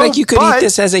so. This sounds like you could eat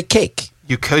this as a cake.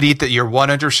 You could eat that. You're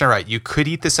 100% right. You could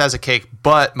eat this as a cake,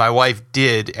 but my wife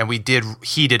did, and we did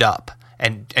heat it up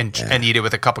and eat it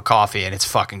with a cup of coffee, and it's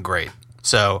fucking great.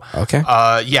 So, okay.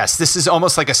 Yes, this is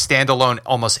almost like a standalone,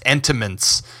 almost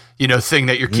Entenmann's, thing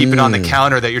that you're keeping on the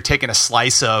counter that you're taking a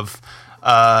slice of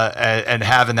and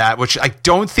having that, which I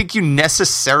don't think you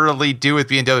necessarily do with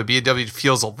B&W. B&W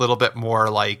feels a little bit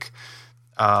more like,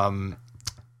 I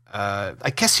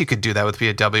guess you could do that with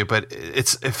B&W, but it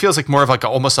feels like more of like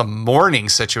almost a morning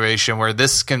situation where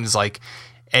this can like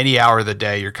any hour of the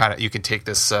day. You can take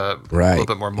this a little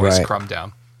bit more moist crumb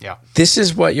down. Yeah. This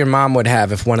is what your mom would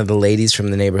have if one of the ladies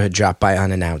from the neighborhood dropped by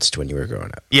unannounced when you were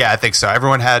growing up. Yeah, I think so.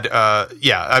 Everyone had, I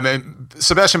mean,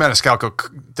 Sebastian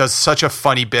Maniscalco does such a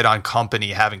funny bit on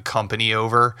company, having company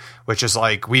over, which is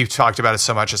like, we've talked about it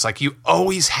so much. It's like you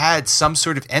always had some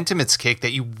sort of Entenmann's cake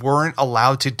that you weren't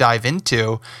allowed to dive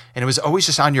into. And it was always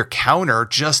just on your counter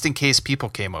just in case people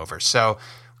came over. So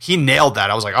he nailed that.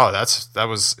 I was like, oh, that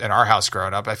was in our house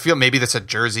growing up. I feel maybe that's a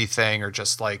Jersey thing or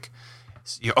just like,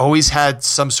 you always had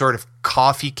some sort of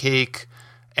coffee cake,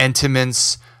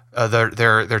 Entenmann's,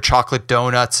 their chocolate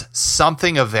donuts,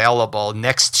 something available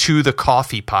next to the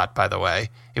coffee pot, by the way.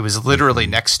 It was literally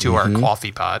next to our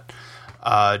coffee pot,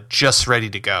 just ready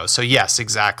to go. So yes,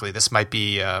 exactly. This might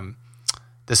be a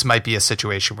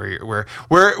situation where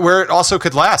it also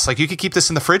could last. Like you could keep this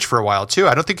in the fridge for a while too.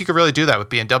 I don't think you could really do that with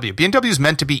B&W. B&W is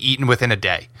meant to be eaten within a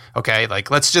day. Okay. Like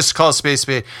let's just call it space.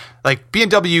 Like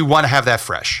B&W, you want to have that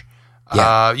fresh.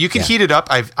 Yeah. You can heat it up.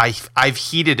 I've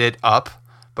heated it up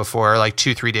before, like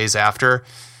 2-3 days after.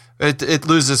 It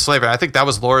loses flavor. And I think that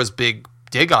was Laura's big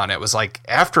dig on it. Was like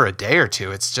after a day or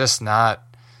two, it's just not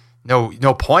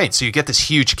no point. So you get this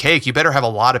huge cake. You better have a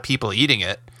lot of people eating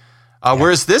it.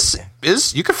 Whereas this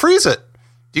is you can freeze it.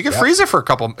 You can freeze it for a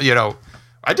couple.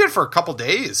 I did it for a couple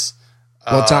days.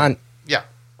 Well, Don. Yeah.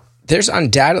 There's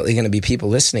undoubtedly going to be people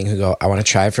listening who go, I want to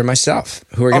try it for myself,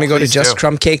 who are going to go to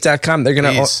justcrumbcake.com. They're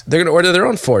going to order their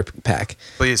own 4-pack.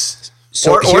 Please.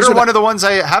 So order one of the ones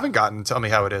I haven't gotten. Tell me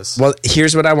how it is. Well,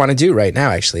 here's what I want to do right now,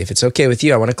 actually. If it's okay with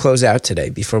you, I want to close out today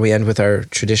before we end with our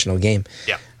traditional game.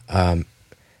 Yeah.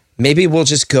 Maybe we'll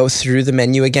just go through the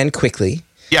menu again quickly.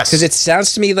 Yes. Because it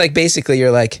sounds to me like basically you're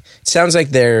like, it sounds like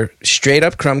they're straight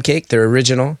up crumb cake. They're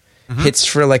original. Hits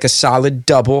for like a solid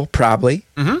double, probably.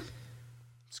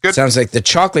 It's good. Sounds like the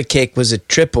chocolate cake was a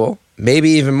triple, maybe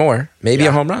even more, maybe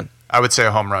a home run. I would say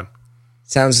a home run.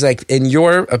 Sounds like, in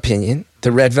your opinion,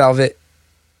 the red velvet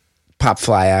pop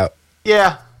fly out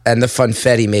Yeah. and the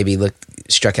funfetti maybe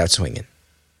struck out swinging.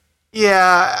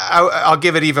 Yeah, I'll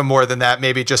give it even more than that.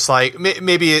 Maybe just like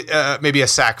maybe a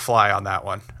sack fly on that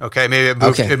one. Okay, maybe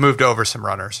it moved over some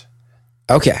runners.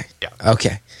 Okay. Yeah.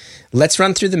 Okay. Let's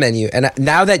run through the menu. And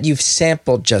now that you've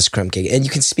sampled Just Crumb Cake, and you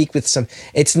can speak with some,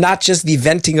 it's not just the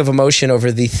venting of emotion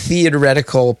over the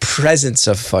theoretical presence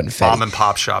of funfetti. Mom and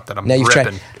pop shop that I'm Now you've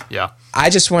ripping. tried- Yeah. I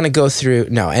just want to go through,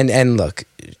 and look,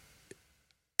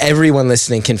 everyone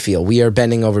listening can feel we are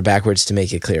bending over backwards to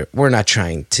make it clear. We're not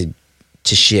trying to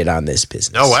shit on this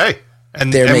business. No way.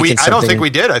 And They're I making don't think something we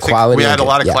did. I think quality we had a and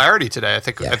lot of good. Yeah. clarity today. I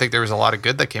think there was a lot of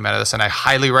good that came out of this, and I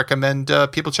highly recommend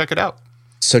people check it out.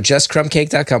 So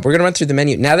justcrumbcake.com. We're going to run through the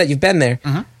menu. Now that you've been there,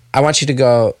 I want you to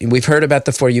go, we've heard about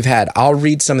the 4 you've had. I'll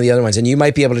read some of the other ones, and you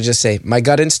might be able to just say, my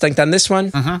gut instinct on this one,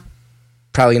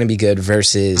 probably going to be good,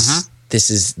 versus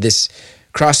this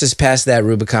crosses past that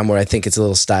Rubicon where I think it's a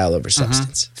little style over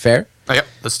substance. Fair? Oh, yep,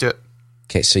 let's do it.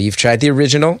 Okay, so you've tried the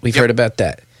original. We've heard about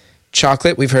that.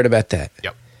 Chocolate, we've heard about that.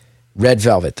 Yep. Red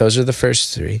velvet, those are the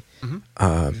first 3.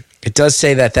 It does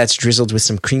say that that's drizzled with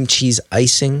some cream cheese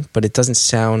icing, but it doesn't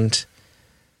sound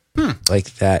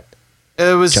like that.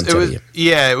 It was jumped out at you.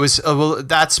 yeah, it was well,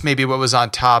 that's maybe what was on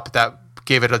top that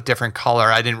gave it a different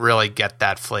color. I didn't really get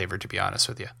that flavor, to be honest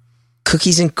with you.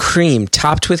 Cookies and cream,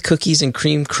 topped with cookies and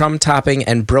cream crumb topping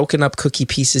and broken up cookie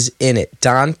pieces in it.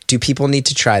 Don, do people need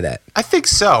to try that? I think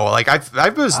so. Like I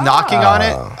was knocking on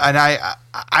it,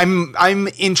 and I'm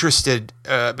interested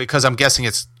because I'm guessing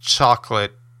it's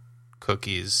chocolate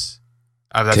cookies.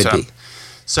 That's Could be.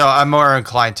 So I'm more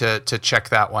inclined to check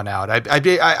that one out.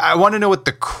 I want to know what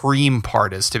the cream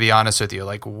part is, to be honest with you.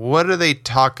 Like, what are they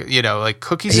talking? You know, like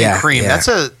cookies and cream.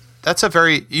 Yeah. That's a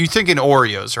very, you thinking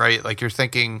Oreos, right? Like you're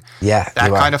thinking that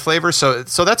you kind are. of flavor. So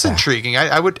that's intriguing.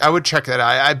 I would check that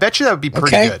out. I bet you that would be pretty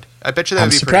Okay. good. I bet you that I'm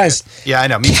would be surprised. pretty good. Yeah, I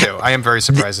know. Me too. I am very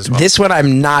surprised as well. This one,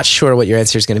 I'm not sure what your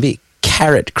answer is going to be.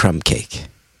 Carrot crumb cake.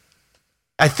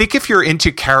 I think if you're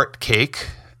into carrot cake,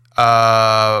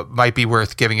 might be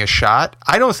worth giving a shot.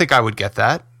 I don't think I would get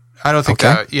that. I don't think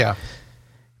that. Yeah.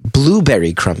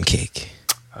 Blueberry crumb cake.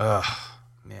 Man.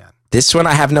 This one,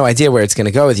 I have no idea where it's going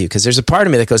to go with you, because there's a part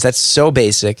of me that goes, that's so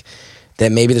basic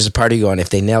that maybe there's a part of you going, if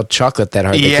they nailed chocolate that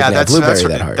hard, they could nail blueberry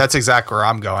that hard. That's exactly where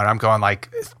I'm going. I'm going like,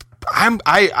 I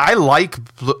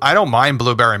don't mind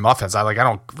blueberry muffins. I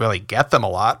don't really get them a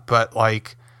lot, but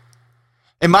like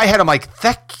in my head, I'm like,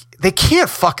 they can't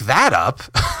fuck that up.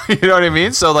 You know what I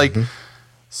mean? So like,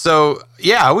 so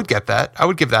yeah, I would get that. I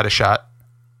would give that a shot.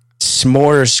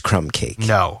 S'mores crumb cake.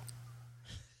 No.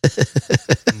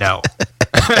 No.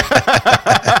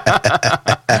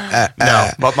 No,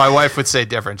 but my wife would say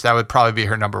different. That would probably be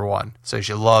her number one. So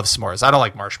she loves s'mores. I don't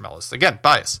like marshmallows. Again,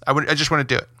 bias. I just want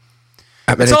to do it.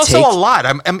 It's also a lot.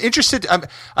 I'm interested.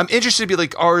 I'm interested to be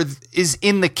like, is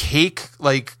in the cake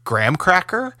like graham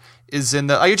cracker? Is in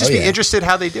the? I would just be interested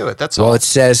how they do it. That's all. Well, it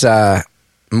says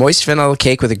moist vanilla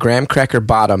cake with a graham cracker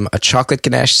bottom, a chocolate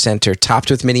ganache center, topped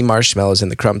with mini marshmallows in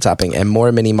the crumb topping, and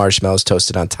more mini marshmallows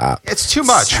toasted on top. It's too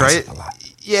much, right? Like a lot.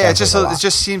 Yeah, it Sounds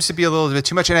just seems to be a little bit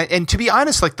too much. And to be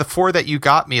honest, like the 4 that you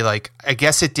got me, like I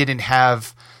guess it didn't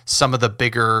have some of the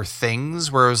bigger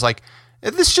things where it was like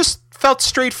this just felt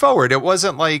straightforward. It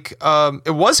wasn't like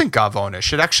it wasn't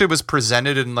Gavonish. It actually was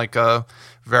presented in like a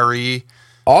very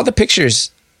All the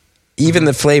pictures, even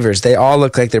the flavors, they all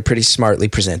look like they're pretty smartly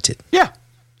presented.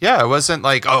 Yeah, it wasn't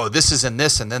like, oh, this is in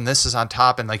this and then this is on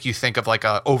top, and like you think of like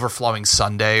a overflowing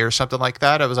sundae or something like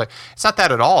that. I was like, it's not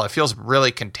that at all. It feels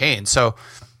really contained. So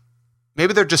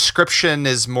maybe their description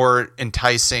is more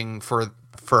enticing for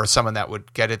someone that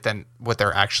would get it than what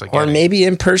they're actually getting. Or maybe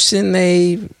in person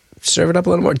they serve it up a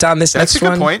little more. Don, That's a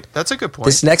good point. That's a good point.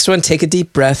 This next one, take a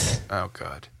deep breath. Oh,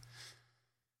 God.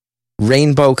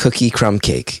 Rainbow cookie crumb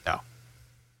cake. No.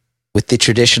 With the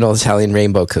traditional Italian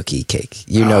rainbow cookie cake.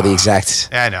 You know the exact.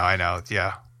 I know.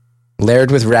 Yeah.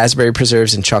 Layered with raspberry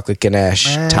preserves and chocolate ganache,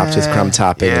 topped with crumb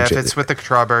topping. Yeah, if it's with the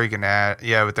strawberry ganache.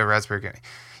 Yeah, with the raspberry ganache.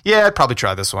 Yeah, I'd probably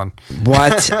try this one.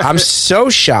 What? I'm so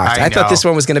shocked. I thought this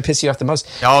one was going to piss you off the most.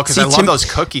 No, because I love those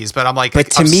cookies, but I'm like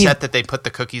upset that they put the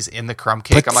cookies in the crumb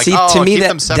cake. I'm like, to me, keep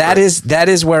them separate. that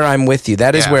is where I'm with you.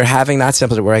 That is where having not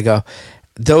sampled it, where I go,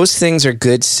 those things are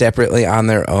good separately on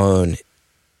their own.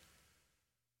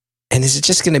 And is it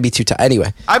just going to be too tough?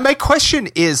 Anyway. My question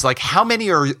is, like, how many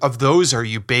of those are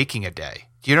you baking a day?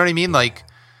 Do you know what I mean? Like,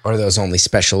 Or are those only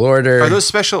special order? Are those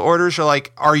special orders? Or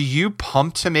like, are you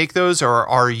pumped to make those, or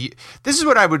are you? This is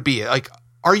what I would be like.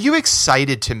 Are you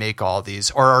excited to make all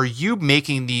these, or are you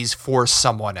making these for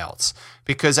someone else?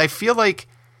 Because I feel like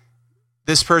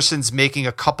this person's making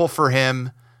a couple for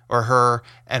him or her,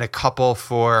 and a couple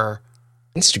for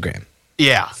Instagram.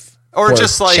 Yeah, or For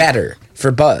just like chatter,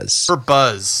 for buzz. for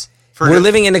buzz. For We're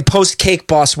living in a post-Cake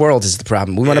Boss world is the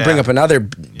problem. We want to Yeah. bring up another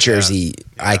Jersey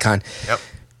icon. Yep.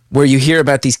 Where you hear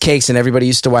about these cakes and everybody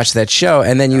used to watch that show,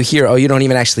 and then you hear, oh, you don't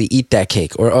even actually eat that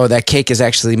cake, or oh, that cake is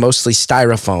actually mostly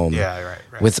styrofoam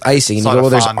right. with icing. And It's you go, a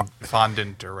well, lot of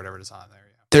fondant or whatever it is on there.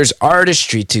 there's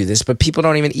artistry to this, but people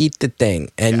don't even eat the thing,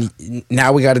 and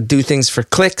now we got to do things for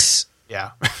clicks,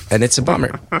 Yeah. and it's a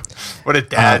bummer. What a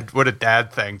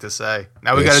dad thing to say.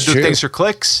 Now we got to It's do true. things for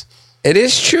clicks. It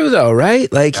is true though,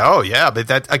 right? Like, Oh yeah, but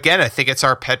that again, I think it's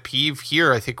our pet peeve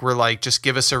here. I think we're like, just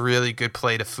give us a really good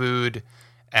plate of food,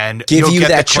 and give you'll you get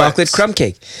the that chocolate clicks. crumb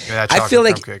cake. Yeah, that I chocolate feel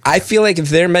like crumb cake, I yeah. feel like if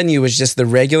their menu was just the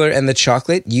regular and the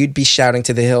chocolate, you'd be shouting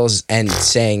to the hills and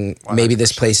saying maybe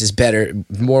this place is better,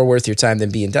 more worth your time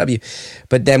than B&W.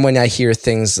 But then when I hear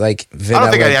things like I vanilla,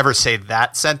 don't think I'd ever say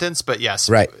that sentence, but yes,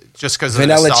 Right. Just because of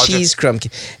vanilla the nostalgia. cheese crumb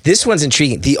cake. This one's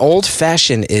intriguing. The old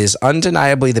fashioned is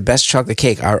undeniably the best chocolate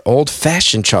cake. Our old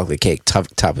fashioned chocolate cake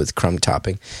topped with crumb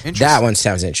topping. Interesting. That one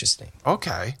sounds interesting.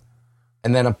 Okay.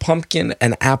 And then a pumpkin,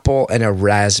 an apple, and a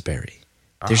raspberry.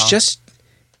 Uh-huh.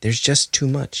 There's just too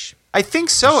much. I think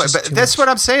so, It's just but too that's much. what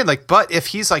I'm saying. Like, but if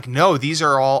he's like, no, these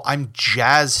are all, I'm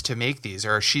jazzed to make these,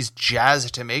 or she's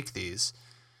jazzed to make these,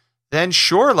 then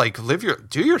sure, like,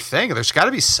 do your thing. There's got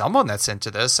to be someone that's into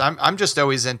this. I'm just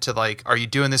always into like, are you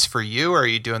doing this for you, or are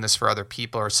you doing this for other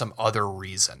people, or some other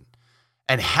reason?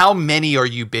 And how many are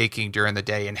you baking during the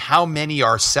day, and how many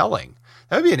are selling?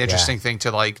 That would be an interesting thing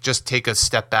to like just take a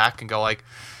step back and go like,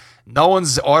 no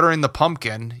one's ordering the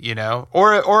pumpkin, you know,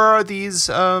 or are these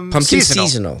Pumpkin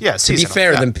seasonal. Yeah, To seasonal. be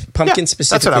fair, Yeah. the pumpkin Yeah,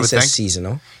 specifically says think.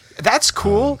 seasonal. That's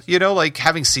cool. You know, like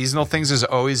having seasonal things is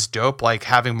always dope. Like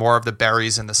having more of the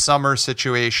berries in the summer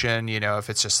situation, you know, if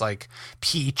it's just like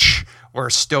peach or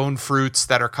stone fruits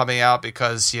that are coming out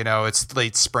because, you know, it's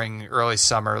late spring, early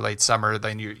summer, late summer,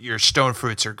 then your stone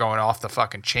fruits are going off the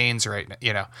fucking chains right now,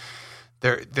 you know.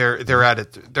 They're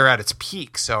at its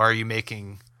peak. So are you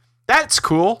making that's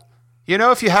cool. You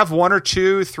know, if you have one or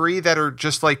two, three that are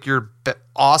just like you're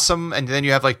awesome, and then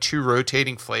you have like two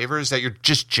rotating flavors that you're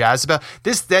just jazzed about.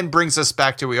 This then brings us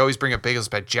back to, we always bring up Bagels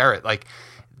by Jarrett. Like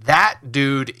that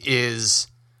dude is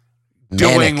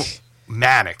doing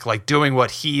manic, like doing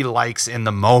what he likes in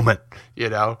the moment, you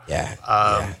know? Yeah.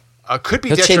 Could be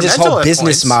He'll change his detrimental whole at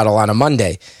business points. model on a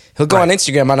Monday. He'll go on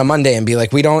Instagram on a Monday and be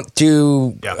like, we don't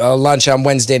do lunch on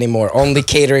Wednesday anymore, only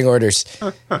catering orders.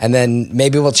 And then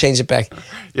maybe we'll change it back.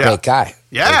 Yeah. Great guy.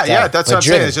 Yeah, Great guy. yeah, that's But what I'm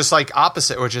saying. driven. It's just like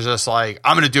opposite, which is just like,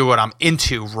 I'm going to do what I'm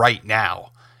into right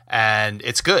now. And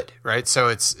it's good, right? So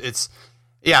it's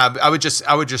yeah, I would just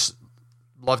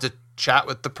love to chat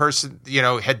with the person, you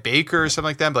know, head baker or something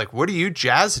like that. And be like, what are you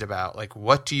jazzed about? Like,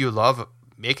 what do you love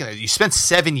making it? You spent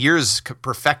 7 years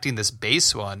perfecting this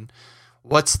base one.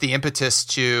 What's the impetus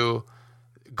to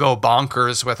go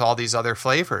bonkers with all these other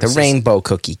flavors? The rainbow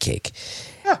cookie cake.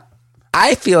 Yeah.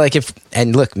 I feel like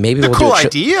and look, maybe It's a we'll cool do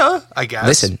idea, I guess.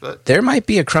 Listen, but there might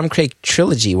be a crumb cake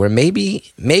trilogy where maybe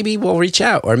we'll reach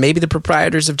out, or maybe the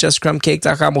proprietors of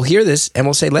justcrumbcake.com will hear this and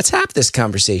we'll say, let's have this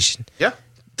conversation. yeah.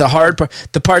 The hard part,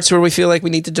 the parts where we feel like we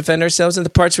need to defend ourselves, and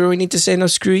the parts where we need to say, no,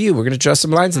 screw you. We're going to draw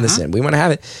some lines in this end. We want to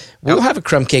have it. We'll have a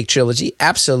crumb cake trilogy.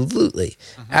 Absolutely.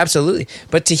 Absolutely.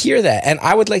 But to hear that, and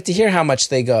I would like to hear how much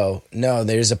they go, no,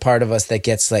 there's a part of us that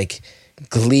gets like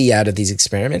glee out of these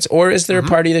experiments. Or is there a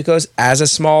party that goes, as a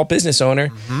small business owner,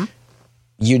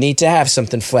 you need to have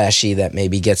something flashy that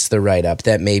maybe gets the write up,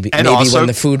 that maybe also- when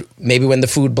the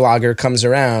food blogger comes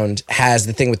around has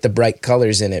the thing with the bright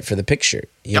colors in it for the picture,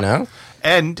 you know?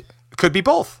 And it could be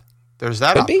both. There's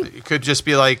that. Could be. It could just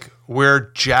be like, we're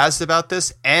jazzed about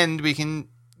this and we can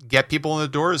get people in the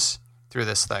doors through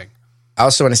this thing. I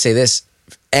also want to say this.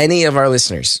 Any of our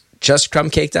listeners,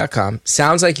 justcrumbcake.com,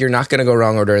 sounds like you're not going to go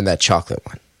wrong ordering that chocolate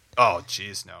one. Oh,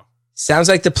 geez, no. Sounds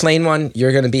like the plain one,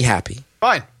 you're going to be happy.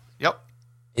 Fine. Yep.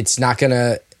 It's not going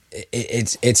to,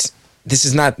 this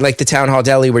is not like the Town Hall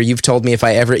Deli where you've told me if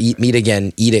I ever eat meat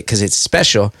again, eat it because it's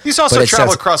special. These also But it travel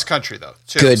sounds across country, though,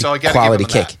 too. good So I gotta quality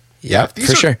give them cake. that. Yeah, these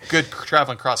for are sure. good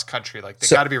traveling cross country. Like, they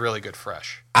So- got to be really good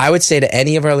fresh. I would say to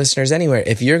any of our listeners anywhere,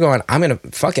 if you're going, I'm going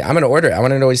to order it. I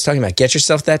want to know what he's talking about. Get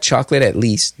yourself that chocolate at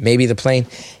least, maybe the plain.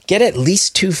 Get at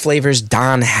least 2 flavors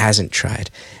Don hasn't tried.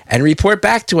 And report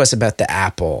back to us about the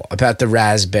apple, about the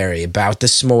raspberry, about the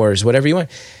s'mores, whatever you want.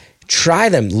 Try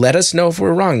them. Let us know if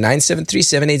we're wrong.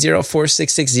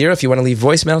 973-780-4660. If you want to leave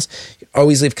voicemails,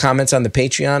 always leave comments on the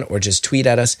Patreon or just tweet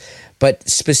at us. But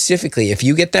specifically, if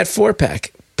you get that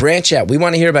 4-pack, branch out. We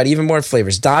want to hear about even more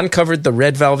flavors. Don covered the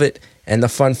red velvet and the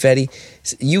funfetti.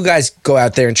 You guys go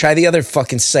out there and try the other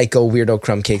fucking psycho weirdo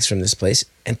crumb cakes from this place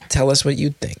and tell us what you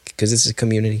think, because this is a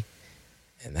community.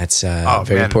 And that's a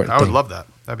very important thing. I would love that.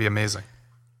 That'd be amazing.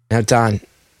 Now, Don,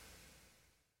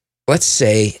 let's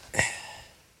say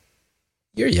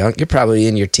you're young. You're probably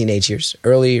in your teenage years,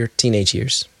 earlier teenage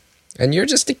years. And you're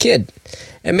just a kid.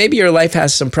 And maybe your life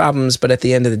has some problems, but at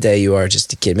the end of the day, you are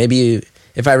just a kid. Maybe you,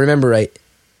 if I remember right,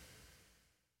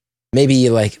 maybe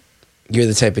you're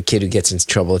the type of kid who gets in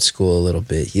trouble at school a little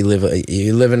bit. You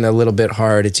live in a little bit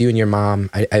hard. It's you and your mom.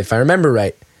 If I remember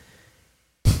right,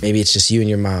 maybe it's just you and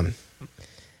your mom.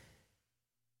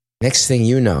 Next thing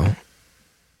you know,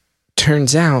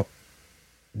 turns out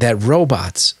that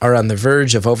robots are on the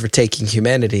verge of overtaking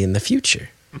humanity in the future.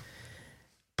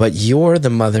 But you're the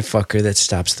motherfucker that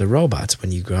stops the robots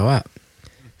when you grow up.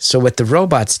 So what the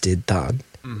robots did, Don,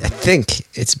 I think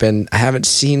I haven't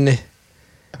seen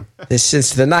this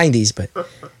since the 90s, but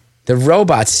the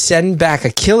robots send back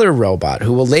a killer robot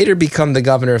who will later become the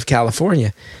governor of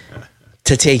California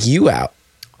to take you out.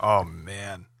 Oh,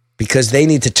 man. Because they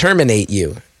need to terminate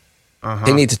you.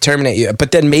 They need to terminate you.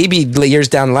 But then maybe years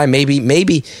down the line,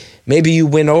 maybe you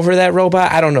win over that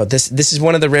robot. I don't know. This is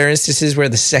one of the rare instances where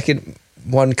the second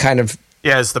one kind of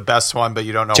it's the best one, but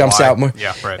you don't know jumps why. out more.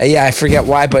 Yeah, right. Yeah, I forget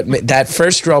why, but that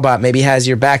first robot maybe has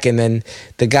your back, and then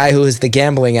the guy who is the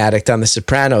gambling addict on The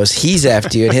Sopranos, he's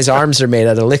after you, and his arms are made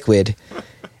out of liquid.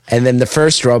 And then the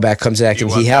first robot comes back,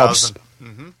 and he helps.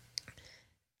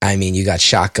 I mean, you got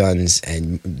shotguns,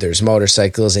 and there's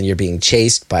motorcycles, and you're being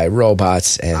chased by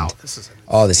robots, and this is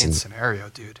all this scenario,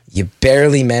 dude. You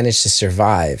barely managed to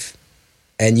survive.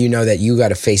 And you know that you got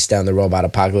to face down the robot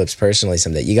apocalypse personally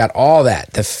someday. You got all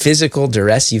that. The physical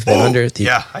duress you've been under.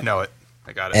 Yeah, I know it.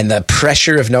 I got it. And the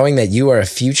pressure of knowing that you are a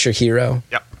future hero.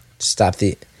 Yep.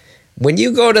 When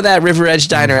you go to that River Edge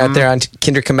Diner out there on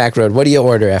Kinderkamak Road, what do you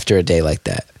order after a day like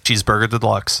that? Cheeseburger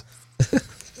Deluxe.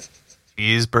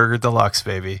 Cheeseburger Deluxe,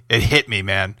 baby. It hit me,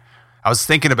 man. I was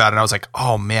thinking about it, and I was like,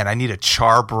 oh, man, I need a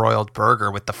char-broiled burger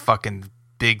with the fucking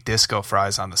big disco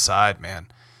fries on the side, man.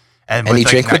 And you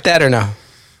drink with that or no?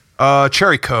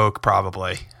 Cherry Coke,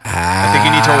 probably.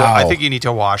 I think you need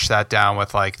to wash that down with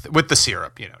the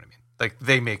syrup. You know what I mean? Like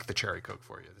they make the cherry Coke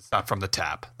for you. It's not from the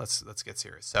tap. Let's get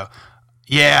serious. So,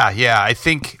 yeah. I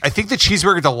think the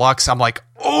Cheeseburger Deluxe. I'm like,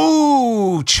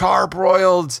 oh,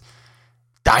 charbroiled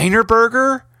diner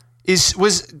burger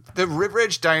was the River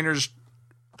Edge Diner's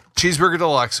Cheeseburger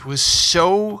Deluxe was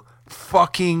so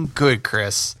fucking good,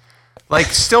 Chris. Like,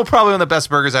 still probably one of the best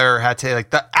burgers I ever had today.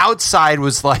 Like, the outside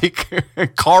was like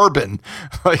carbon.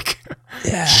 Like,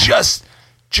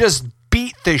 just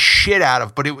beat the shit out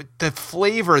of. But the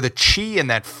flavor, the cheese, and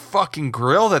that fucking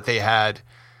grill that they had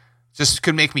just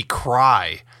could make me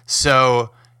cry.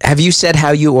 So, have you said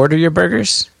how you order your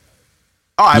burgers?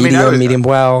 Oh, medium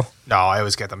well. No, I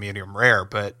always get the medium rare,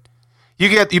 but you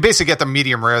basically get the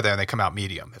medium rare there, and they come out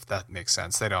medium, if that makes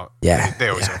sense. They don't. Yeah, they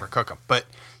always overcook them, but.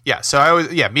 Yeah, so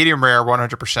medium rare,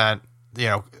 100%. You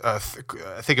know, I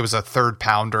think it was a third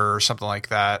pounder or something like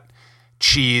that.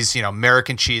 Cheese,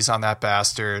 American cheese on that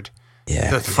bastard. Yeah,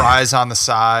 the fries on the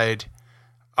side.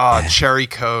 Cherry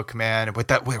Coke, man, with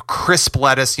crisp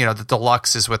lettuce. You know, the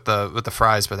deluxe is with the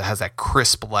fries, but it has that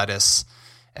crisp lettuce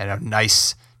and a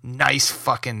nice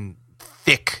fucking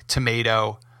thick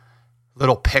tomato,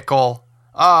 little pickle.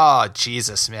 Oh,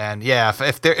 Jesus, man. Yeah,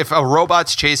 if a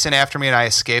robot's chasing after me and I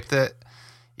escaped it.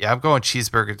 Yeah, I'm going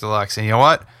Cheeseburger Deluxe. And you know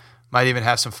what? Might even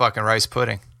have some fucking rice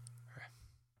pudding.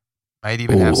 Might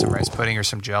even have some rice pudding or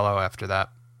some Jell-O after that.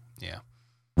 Yeah.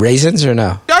 Raisins or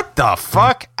no? Get the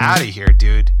fuck out of here,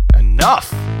 dude.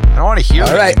 Enough. I don't want to hear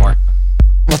that anymore.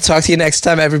 We'll talk to you next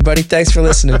time, everybody. Thanks for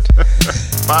listening.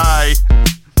 Bye.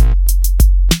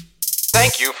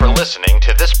 Thank you for listening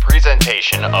to this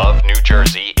presentation of New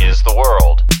Jersey is the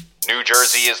World. New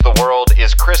Jersey is the World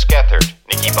is Chris Gethard,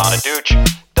 Nikki Bonaduce,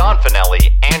 Don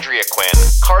Finelli, Andrea Quinn,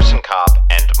 Carson Kopp,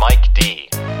 and Mike D.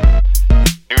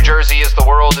 New Jersey is the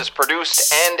World is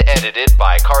produced and edited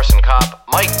by Carson Kopp,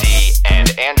 Mike D,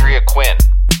 and Andrea Quinn.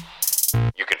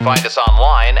 You can find us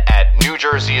online at New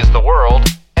Jersey is the World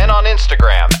and on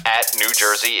Instagram at New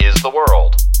Jersey is the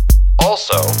World.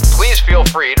 Also, please feel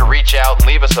free to reach out and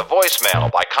leave us a voicemail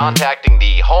by contacting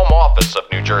the home office of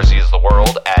New Jersey is the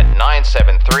World at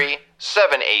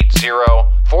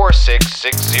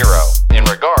 973-780-4660 in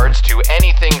regards to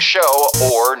anything show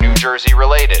or New Jersey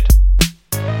related.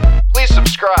 Please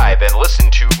subscribe and listen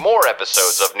to more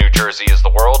episodes of New Jersey is the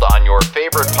World on your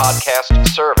favorite podcast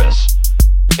service.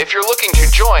 If you're looking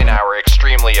to join our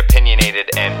extremely opinionated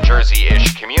and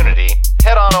Jersey-ish community,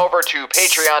 head on over to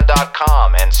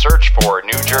patreon.com and search for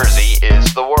New Jersey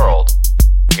is the World.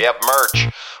 We have merch,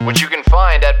 which you can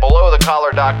find at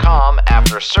belowthecollar.com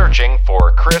after searching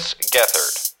for Chris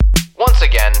Gethard. Once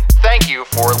again, thank you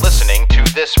for listening to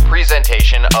this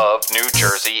presentation of New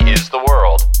Jersey is the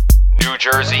World. New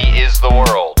Jersey is the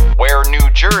World, where New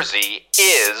Jersey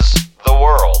is the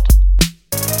world.